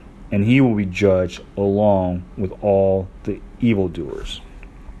people, and he will be judged along with all the evildoers.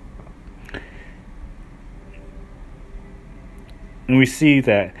 And we see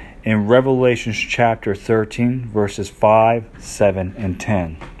that in Revelation chapter 13, verses 5, 7, and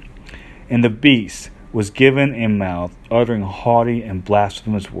 10. And the beast was given a mouth uttering haughty and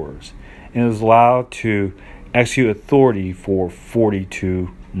blasphemous words, and it was allowed to execute authority for 42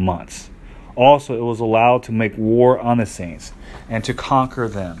 months. Also, it was allowed to make war on the saints and to conquer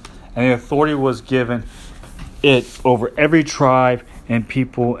them. And the authority was given it over every tribe and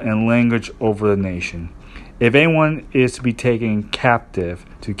people and language over the nation. If anyone is to be taken captive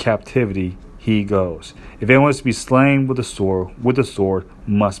to captivity, he goes. If anyone is to be slain with the sword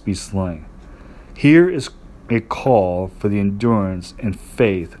must be slain. Here is a call for the endurance and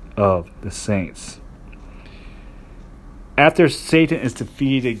faith of the saints. After Satan is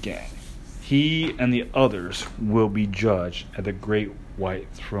defeated again, he and the others will be judged at the great white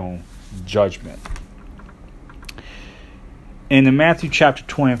throne judgment. In Matthew chapter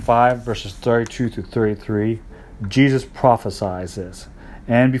 25, verses 32 to 33, Jesus prophesies this.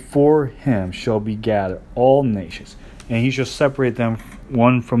 And before him shall be gathered all nations, and he shall separate them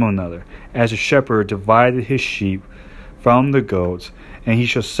one from another, as a shepherd divided his sheep from the goats, and he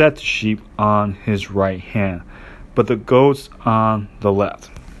shall set the sheep on his right hand, but the goats on the left.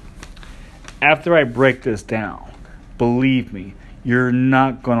 After I break this down, believe me, you're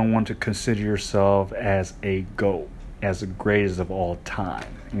not going to want to consider yourself as a goat, as the greatest of all time.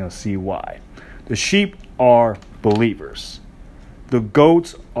 You'll see why. The sheep are believers. The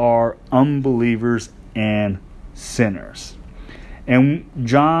goats are unbelievers and sinners. And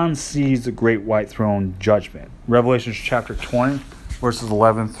John sees the great white throne judgment. Revelation chapter 20, verses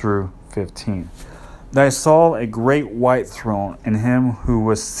 11 through 15. That I saw a great white throne and him who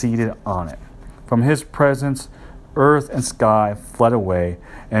was seated on it. From his presence, earth and sky fled away,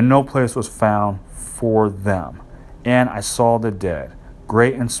 and no place was found for them. And I saw the dead,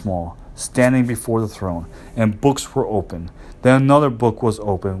 great and small, standing before the throne, and books were opened. Then another book was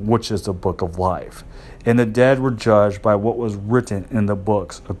opened, which is the book of life. And the dead were judged by what was written in the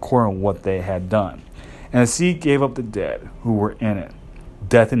books, according to what they had done. And the sea gave up the dead who were in it.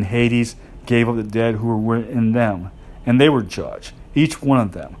 Death and Hades gave up the dead who were in them, and they were judged, each one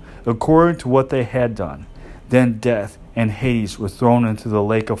of them, according to what they had done. Then death and Hades were thrown into the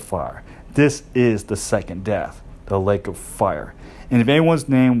lake of fire. This is the second death, the lake of fire. And if anyone's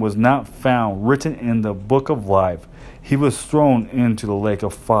name was not found written in the book of life, he was thrown into the lake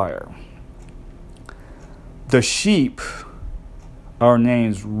of fire. The sheep are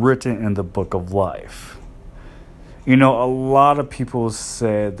names written in the book of life. You know, a lot of people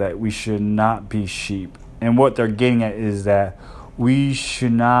said that we should not be sheep. And what they're getting at is that we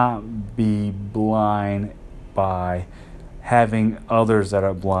should not be blind by having others that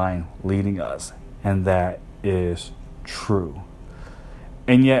are blind leading us. And that is true.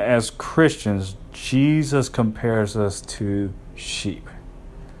 And yet, as Christians, Jesus compares us to sheep.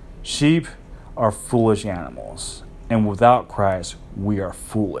 Sheep are foolish animals. And without Christ, we are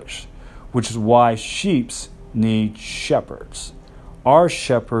foolish. Which is why sheep need shepherds. Our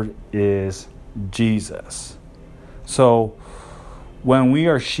shepherd is Jesus. So, when we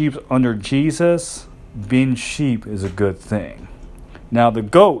are sheep under Jesus, being sheep is a good thing. Now, the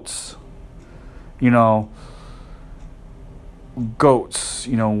goats,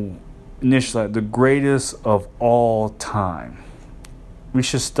 initially the greatest of all time. We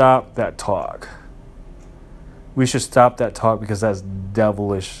should stop that talk. We should stop that talk because that's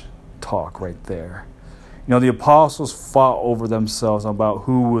devilish talk right there. The apostles fought over themselves about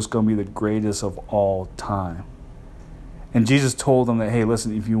who was going to be the greatest of all time. And Jesus told them that, hey,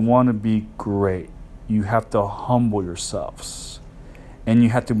 listen, if you want to be great, you have to humble yourselves. And you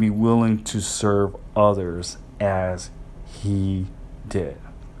have to be willing to serve others as he did.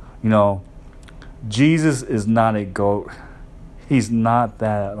 Jesus is not a goat. He's not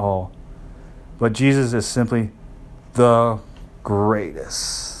that at all. But Jesus is simply the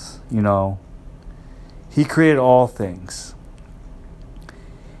greatest. He created all things.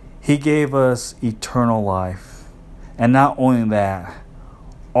 He gave us eternal life. And not only that,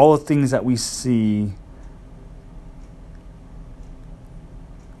 all the things that we see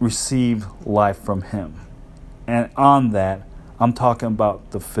receive life from him. And on that, I'm talking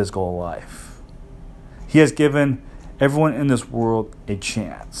about the physical life. He has given everyone in this world a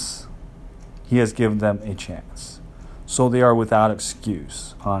chance. He has given them a chance. So they are without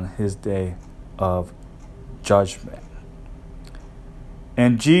excuse on his day of judgment.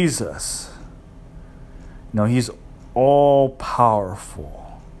 And Jesus, he's all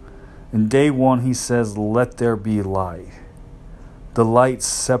powerful. In day one, he says, let there be light. The light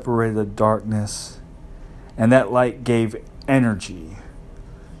separated the darkness, and that light gave energy.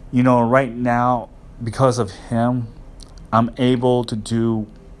 Right now, because of him, I'm able to do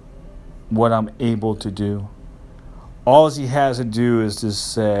what I'm able to do. All he has to do is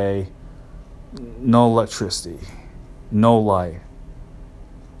just say, no electricity, no light.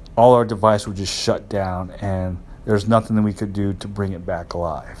 All our devices would just shut down, and there's nothing that we could do to bring it back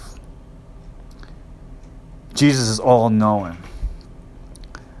alive. Jesus is all-knowing.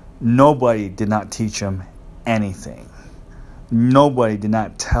 Nobody did not teach him anything. Nobody did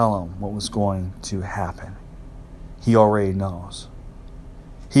not tell him what was going to happen. He already knows.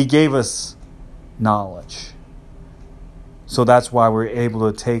 He gave us knowledge. So that's why we're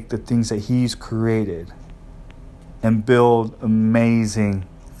able to take the things that he's created and build amazing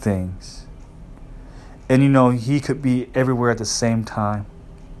things. And he could be everywhere at the same time.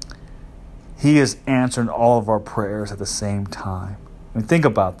 He is answering all of our prayers at the same time. Think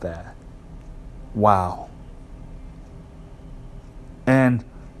about that. Wow. And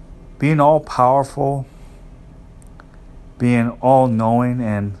being all powerful, being all knowing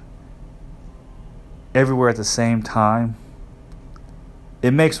and everywhere at the same time,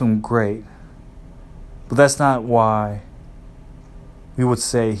 it makes him great. But that's not why we would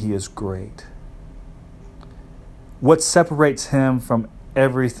say he is great. What separates him from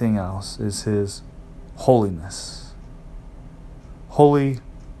everything else is his holiness. Holy,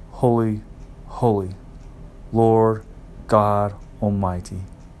 holy, holy, Lord God Almighty,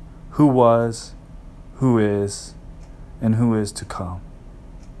 who was, who is, and who is to come.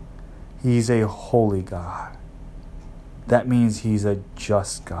 He's a holy God. That means he's a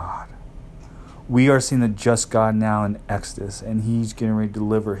just God. We are seeing the just God now in Exodus, and he's getting ready to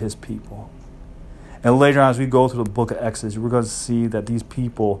deliver his people. And later on, as we go through the book of Exodus, we're going to see that these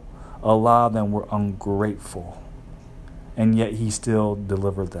people, a lot of them were ungrateful, and yet he still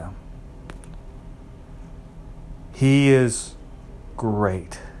delivered them. He is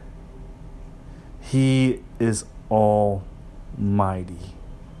great. He is almighty.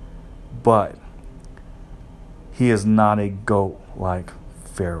 But he is not a goat like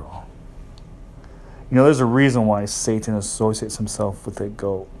Pharaoh. There's a reason why Satan associates himself with a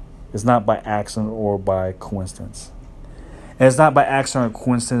goat. It's not by accident or by coincidence. And it's not by accident or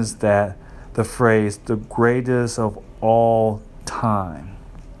coincidence that the phrase, the greatest of all time,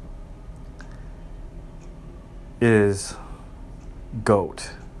 is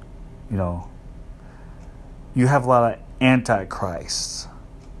goat. You have a lot of antichrists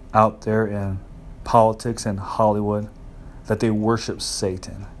out there in politics and Hollywood that they worship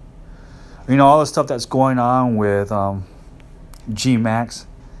Satan. All the stuff that's going on with G-Max,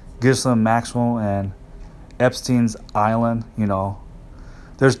 Ghislaine Maxwell, and Epstein's Island.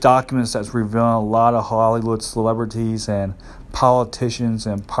 There's documents that's revealing a lot of Hollywood celebrities and politicians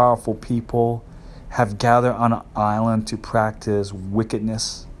and powerful people have gathered on an island to practice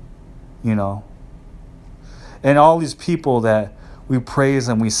wickedness. And all these people that we praise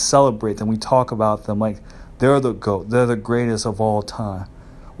and we celebrate them, we talk about them like they're the GOAT, they're the greatest of all time.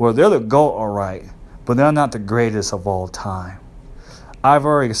 Well, they're the GOAT, all right, but they're not the greatest of all time. I've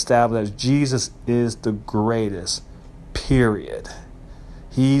already established that Jesus is the greatest, period.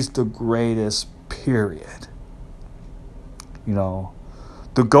 He's the greatest, period.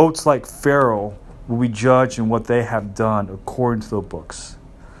 The goats like Pharaoh will be judged in what they have done according to the books.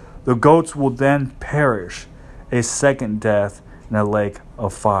 The goats will then perish a second death in a lake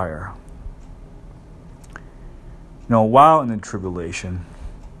of fire. Now, while in the tribulation,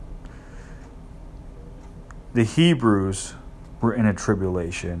 the Hebrews were in a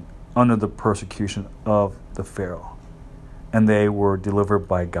tribulation under the persecution of the Pharaoh, and they were delivered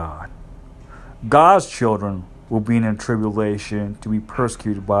by God. God's children will be in a tribulation to be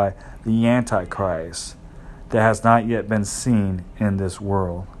persecuted by the Antichrist that has not yet been seen in this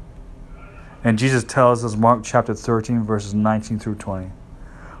world. And Jesus tells us, Mark chapter 13, verses 19 through 20,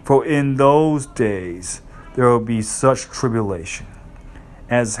 "For in those days there will be such tribulation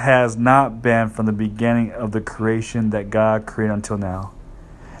as has not been from the beginning of the creation that God created until now,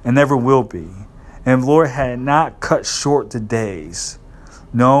 and never will be. And if the Lord had not cut short the days,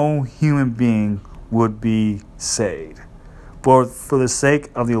 no human being would be saved. But for the sake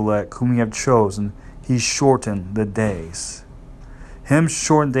of the elect whom he have chosen, he shortened the days." Him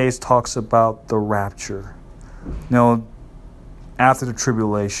shortened days talks about the rapture. Now, after the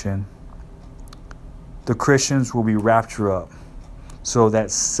tribulation, the Christians will be raptured up so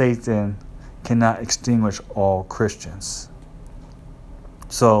that Satan cannot extinguish all Christians.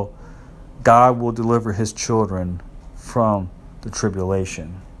 So, God will deliver his children from the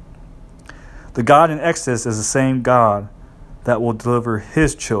tribulation. The God in Exodus is the same God that will deliver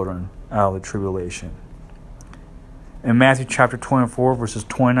his children out of the tribulation. In Matthew chapter 24, verses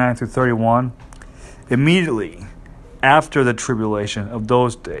 29 through 31, "Immediately after the tribulation of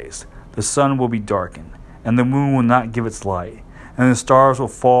those days, the sun will be darkened, and the moon will not give its light, and the stars will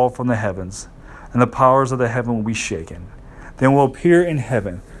fall from the heavens, and the powers of the heaven will be shaken. Then will appear in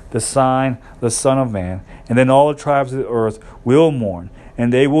heaven the sign, the Son of Man, and then all the tribes of the earth will mourn,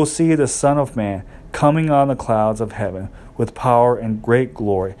 and they will see the Son of Man coming on the clouds of heaven with power and great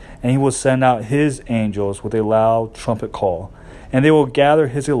glory, and he will send out his angels with a loud trumpet call, and they will gather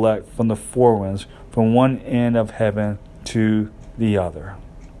his elect from the four winds, from one end of heaven to the other."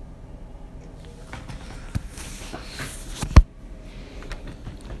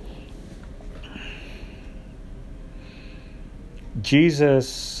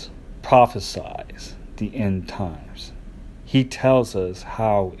 Jesus prophesies the end times. He tells us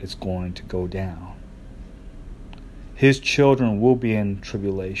how it's going to go down. His children will be in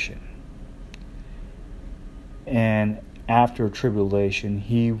tribulation. And after tribulation,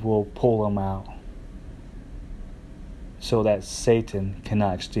 he will pull them out so that Satan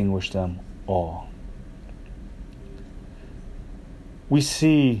cannot extinguish them all. We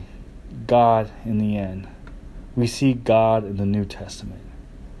see God in the end. We see God in the New Testament.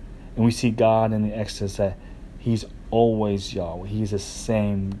 And we see God in the Exodus that he's always Yahweh. He's the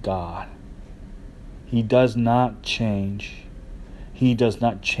same God. He does not change. He does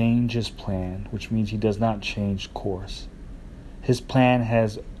not change his plan, which means he does not change course. His plan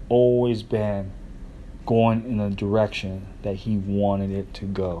has always been going in the direction that he wanted it to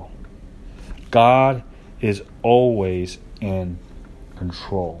go. God is always in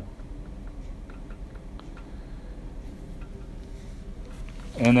control.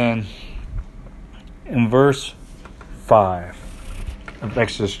 And then in verse 5 of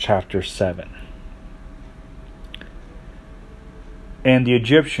Exodus chapter 7, "And the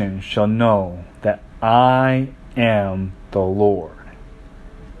Egyptians shall know that I am the Lord,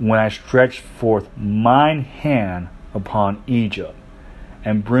 when I stretch forth mine hand upon Egypt,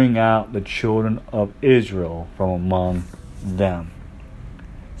 and bring out the children of Israel from among them."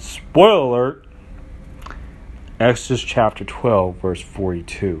 Spoiler alert, Exodus chapter 12, verse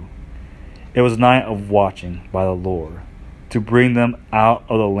 42. "It was a night of watching by the Lord, to bring them out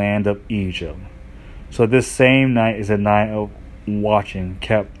of the land of Egypt. So this same night is a night of watching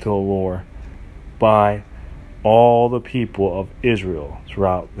kept to the Lord by all the people of Israel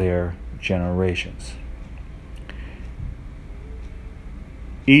throughout their generations."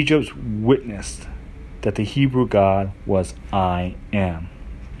 Egypt witnessed that the Hebrew God was I am.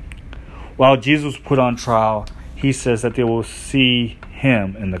 While Jesus was put on trial, he says that they will see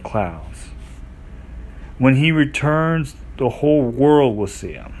him in the clouds. When he returns, the whole world will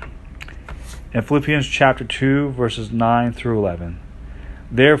see him. In Philippians chapter 2, verses 9 through 11,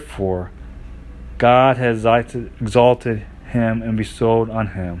 "Therefore, God has exalted him and bestowed on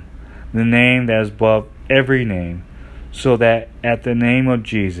him the name that is above every name, so that at the name of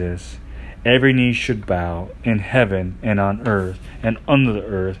Jesus every knee should bow, in heaven and on earth and under the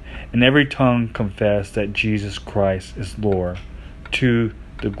earth, and every tongue confess that Jesus Christ is Lord, to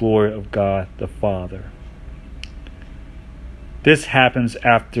the glory of God the Father." This happens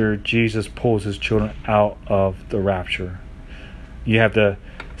after Jesus pulls his children out of the rapture. You have the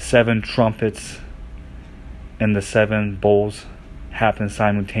 7 trumpets and the 7 bowls happen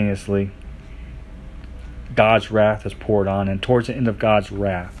simultaneously. God's wrath is poured on, and towards the end of God's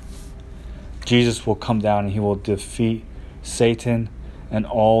wrath, Jesus will come down and he will defeat Satan and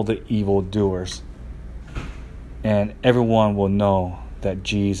all the evildoers. And everyone will know that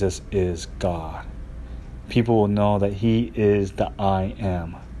Jesus is God. People will know that he is the I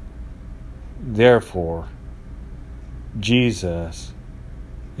am. Therefore, Jesus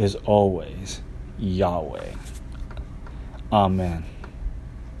is always Yahweh. Amen.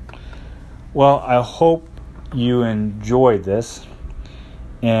 Well, I hope you enjoyed this.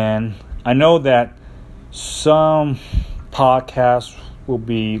 And I know that some podcasts will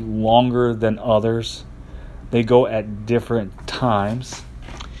be longer than others. They go at different times.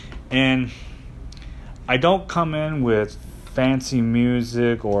 And I don't come in with fancy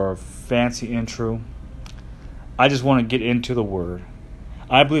music or fancy intro. I just want to get into the Word.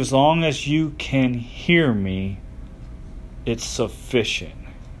 I believe as long as you can hear me, it's sufficient.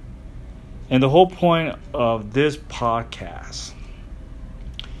 And the whole point of this podcast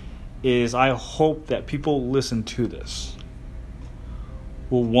is I hope that people listen to this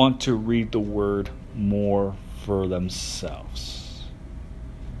will want to read the Word more for themselves.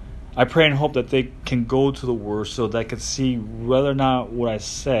 I pray and hope that they can go to the Word so they can see whether or not what I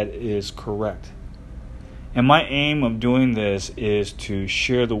said is correct. And my aim of doing this is to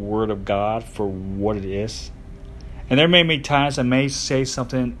share the Word of God for what it is. And there may be times I may say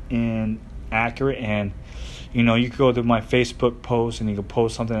something inaccurate, and you could go to my Facebook post and you can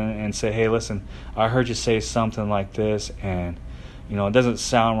post something and say, hey, listen, I heard you say something like this, and it doesn't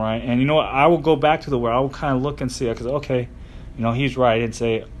sound right. And I will go back to the Word. I will kind of look and see, because okay, he's right, and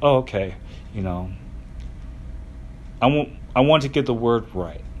say, oh, okay, I want to get the Word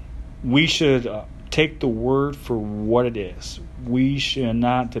right. We should take the Word for what it is. We should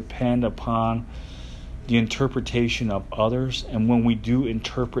not depend upon the interpretation of others. And when we do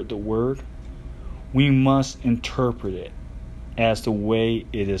interpret the Word, we must interpret it as the way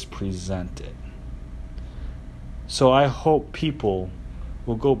it is presented. So I hope people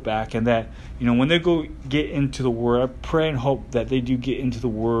will go back, and that, when they go get into the Word, I pray and hope that they do get into the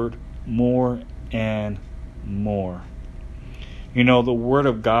Word more and more. The Word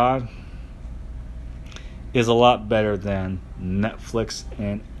of God is a lot better than Netflix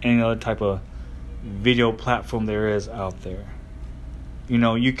and any other type of video platform there is out there.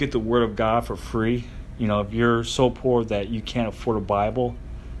 You get the Word of God for free. If you're so poor that you can't afford a Bible,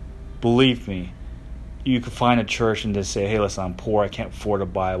 believe me, you could find a church and just say, hey, listen, I'm poor, I can't afford a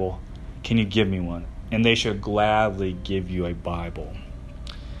Bible. Can you give me one? And they should gladly give you a Bible.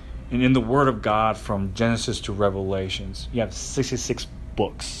 And in the Word of God, from Genesis to Revelations, you have 66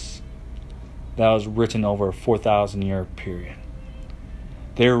 books that was written over a 4,000-year period.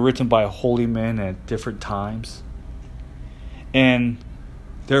 They were written by holy men at different times. And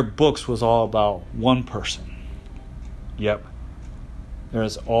their books was all about one person. Yep.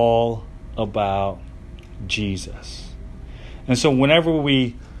 It's all about Jesus. And so whenever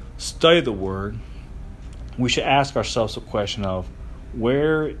we study the Word, we should ask ourselves the question of,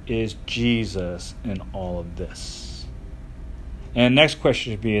 where is Jesus in all of this? And the next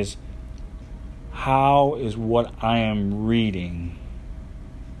question should be is, how is what I am reading,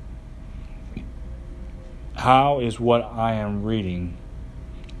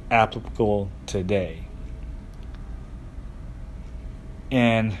 applicable today?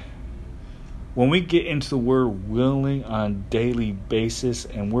 And when we get into the Word willingly on a daily basis,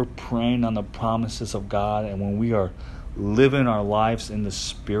 and we're praying on the promises of God, and when we are living our lives in the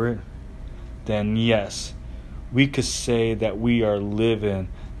Spirit, then yes, we could say that we are living,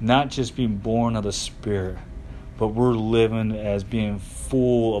 not just being born of the Spirit, but we're living as being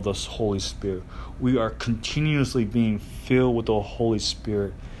full of the Holy Spirit. We are continuously being filled with the Holy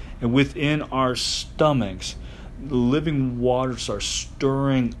Spirit. And within our stomachs, the living waters are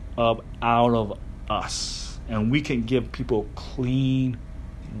stirring up out of us. And we can give people clean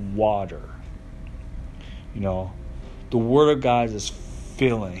water. The Word of God is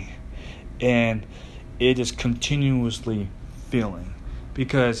filling. And it is continuously filling.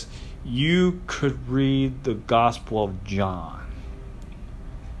 Because you could read the Gospel of John,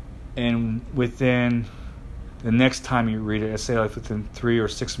 and within the next time you read it, let's say like within 3 or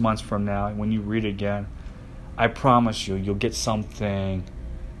 6 months from now, when you read it again, I promise you'll get something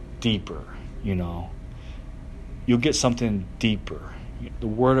deeper. You'll get something deeper. The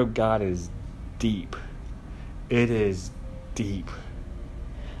Word of God is deep. It is deep.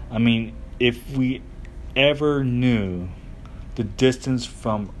 I mean, if we ever knew the distance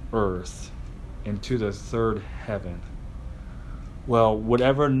from earth into the third heaven, well,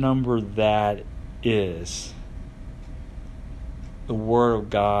 whatever number that is, the Word of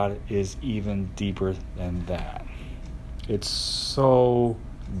God is even deeper than that. It's so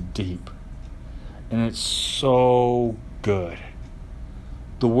deep. And it's so good.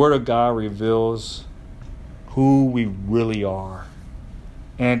 The Word of God reveals who we really are.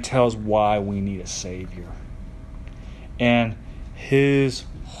 And it tells why we need a Savior. And His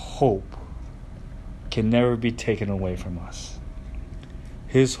hope can never be taken away from us.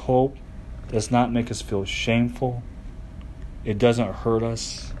 His hope does not make us feel shameful. It doesn't hurt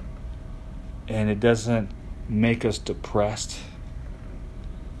us. And it doesn't make us depressed.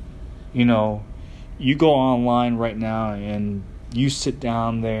 You know, you go online right now and you sit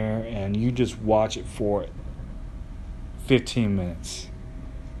down there and you just watch it for 15 minutes.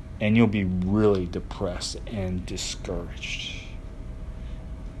 And you'll be really depressed and discouraged.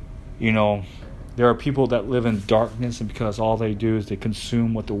 You know, there are people that live in darkness, and because all they do is they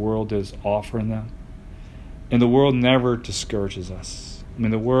consume what the world is offering them. And the world never discourages us. I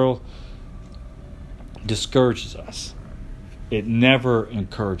mean, the world discourages us. It never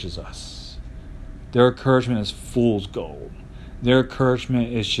encourages us. Their encouragement is fool's gold. Their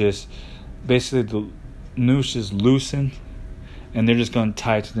encouragement is just basically the noose is loosened, and they're just going to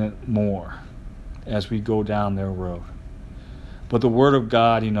tighten it more as we go down their road. But the Word of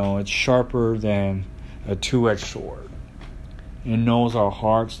God, you know, it's sharper than a two-edged sword. It knows our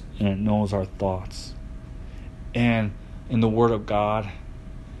hearts and it knows our thoughts. And in the Word of God,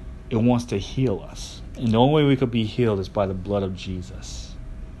 it wants to heal us. And the only way we could be healed is by the blood of Jesus.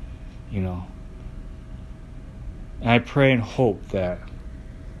 You know. And I pray and hope that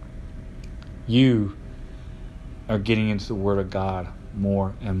you are getting into the Word of God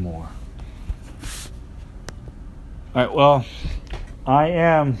more and more. Alright, well, I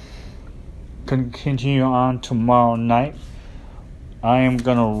am going to continue on tomorrow night. I am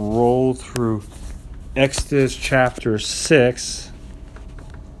going to roll through Exodus chapter 6.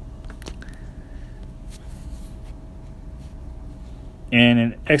 And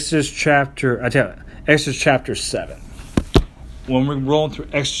in Exodus chapter 7. When we're rolling through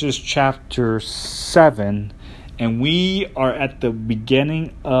Exodus chapter 7, and we are at the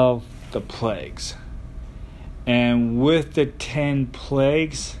beginning of the plagues. And with the 10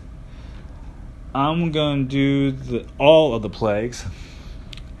 plagues, I'm going to do all of the plagues.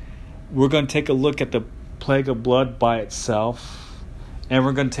 We're going to take a look at the plague of blood by itself. And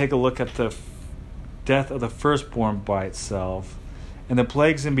we're going to take a look at the death of the firstborn by itself. And the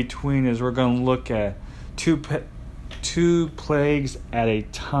plagues in between is we're going to look at two plagues at a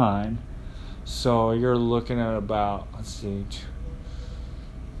time. So you're looking at about,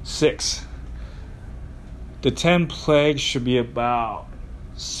 6. The 10 plagues should be about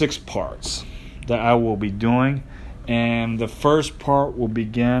 6 parts that I will be doing. And the first part will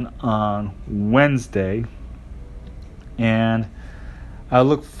begin on Wednesday. And I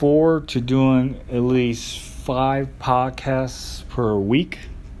look forward to doing at least 5 podcasts per week.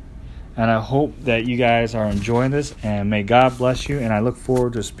 And I hope that you guys are enjoying this. And may God bless you. And I look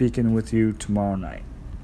forward to speaking with you tomorrow night.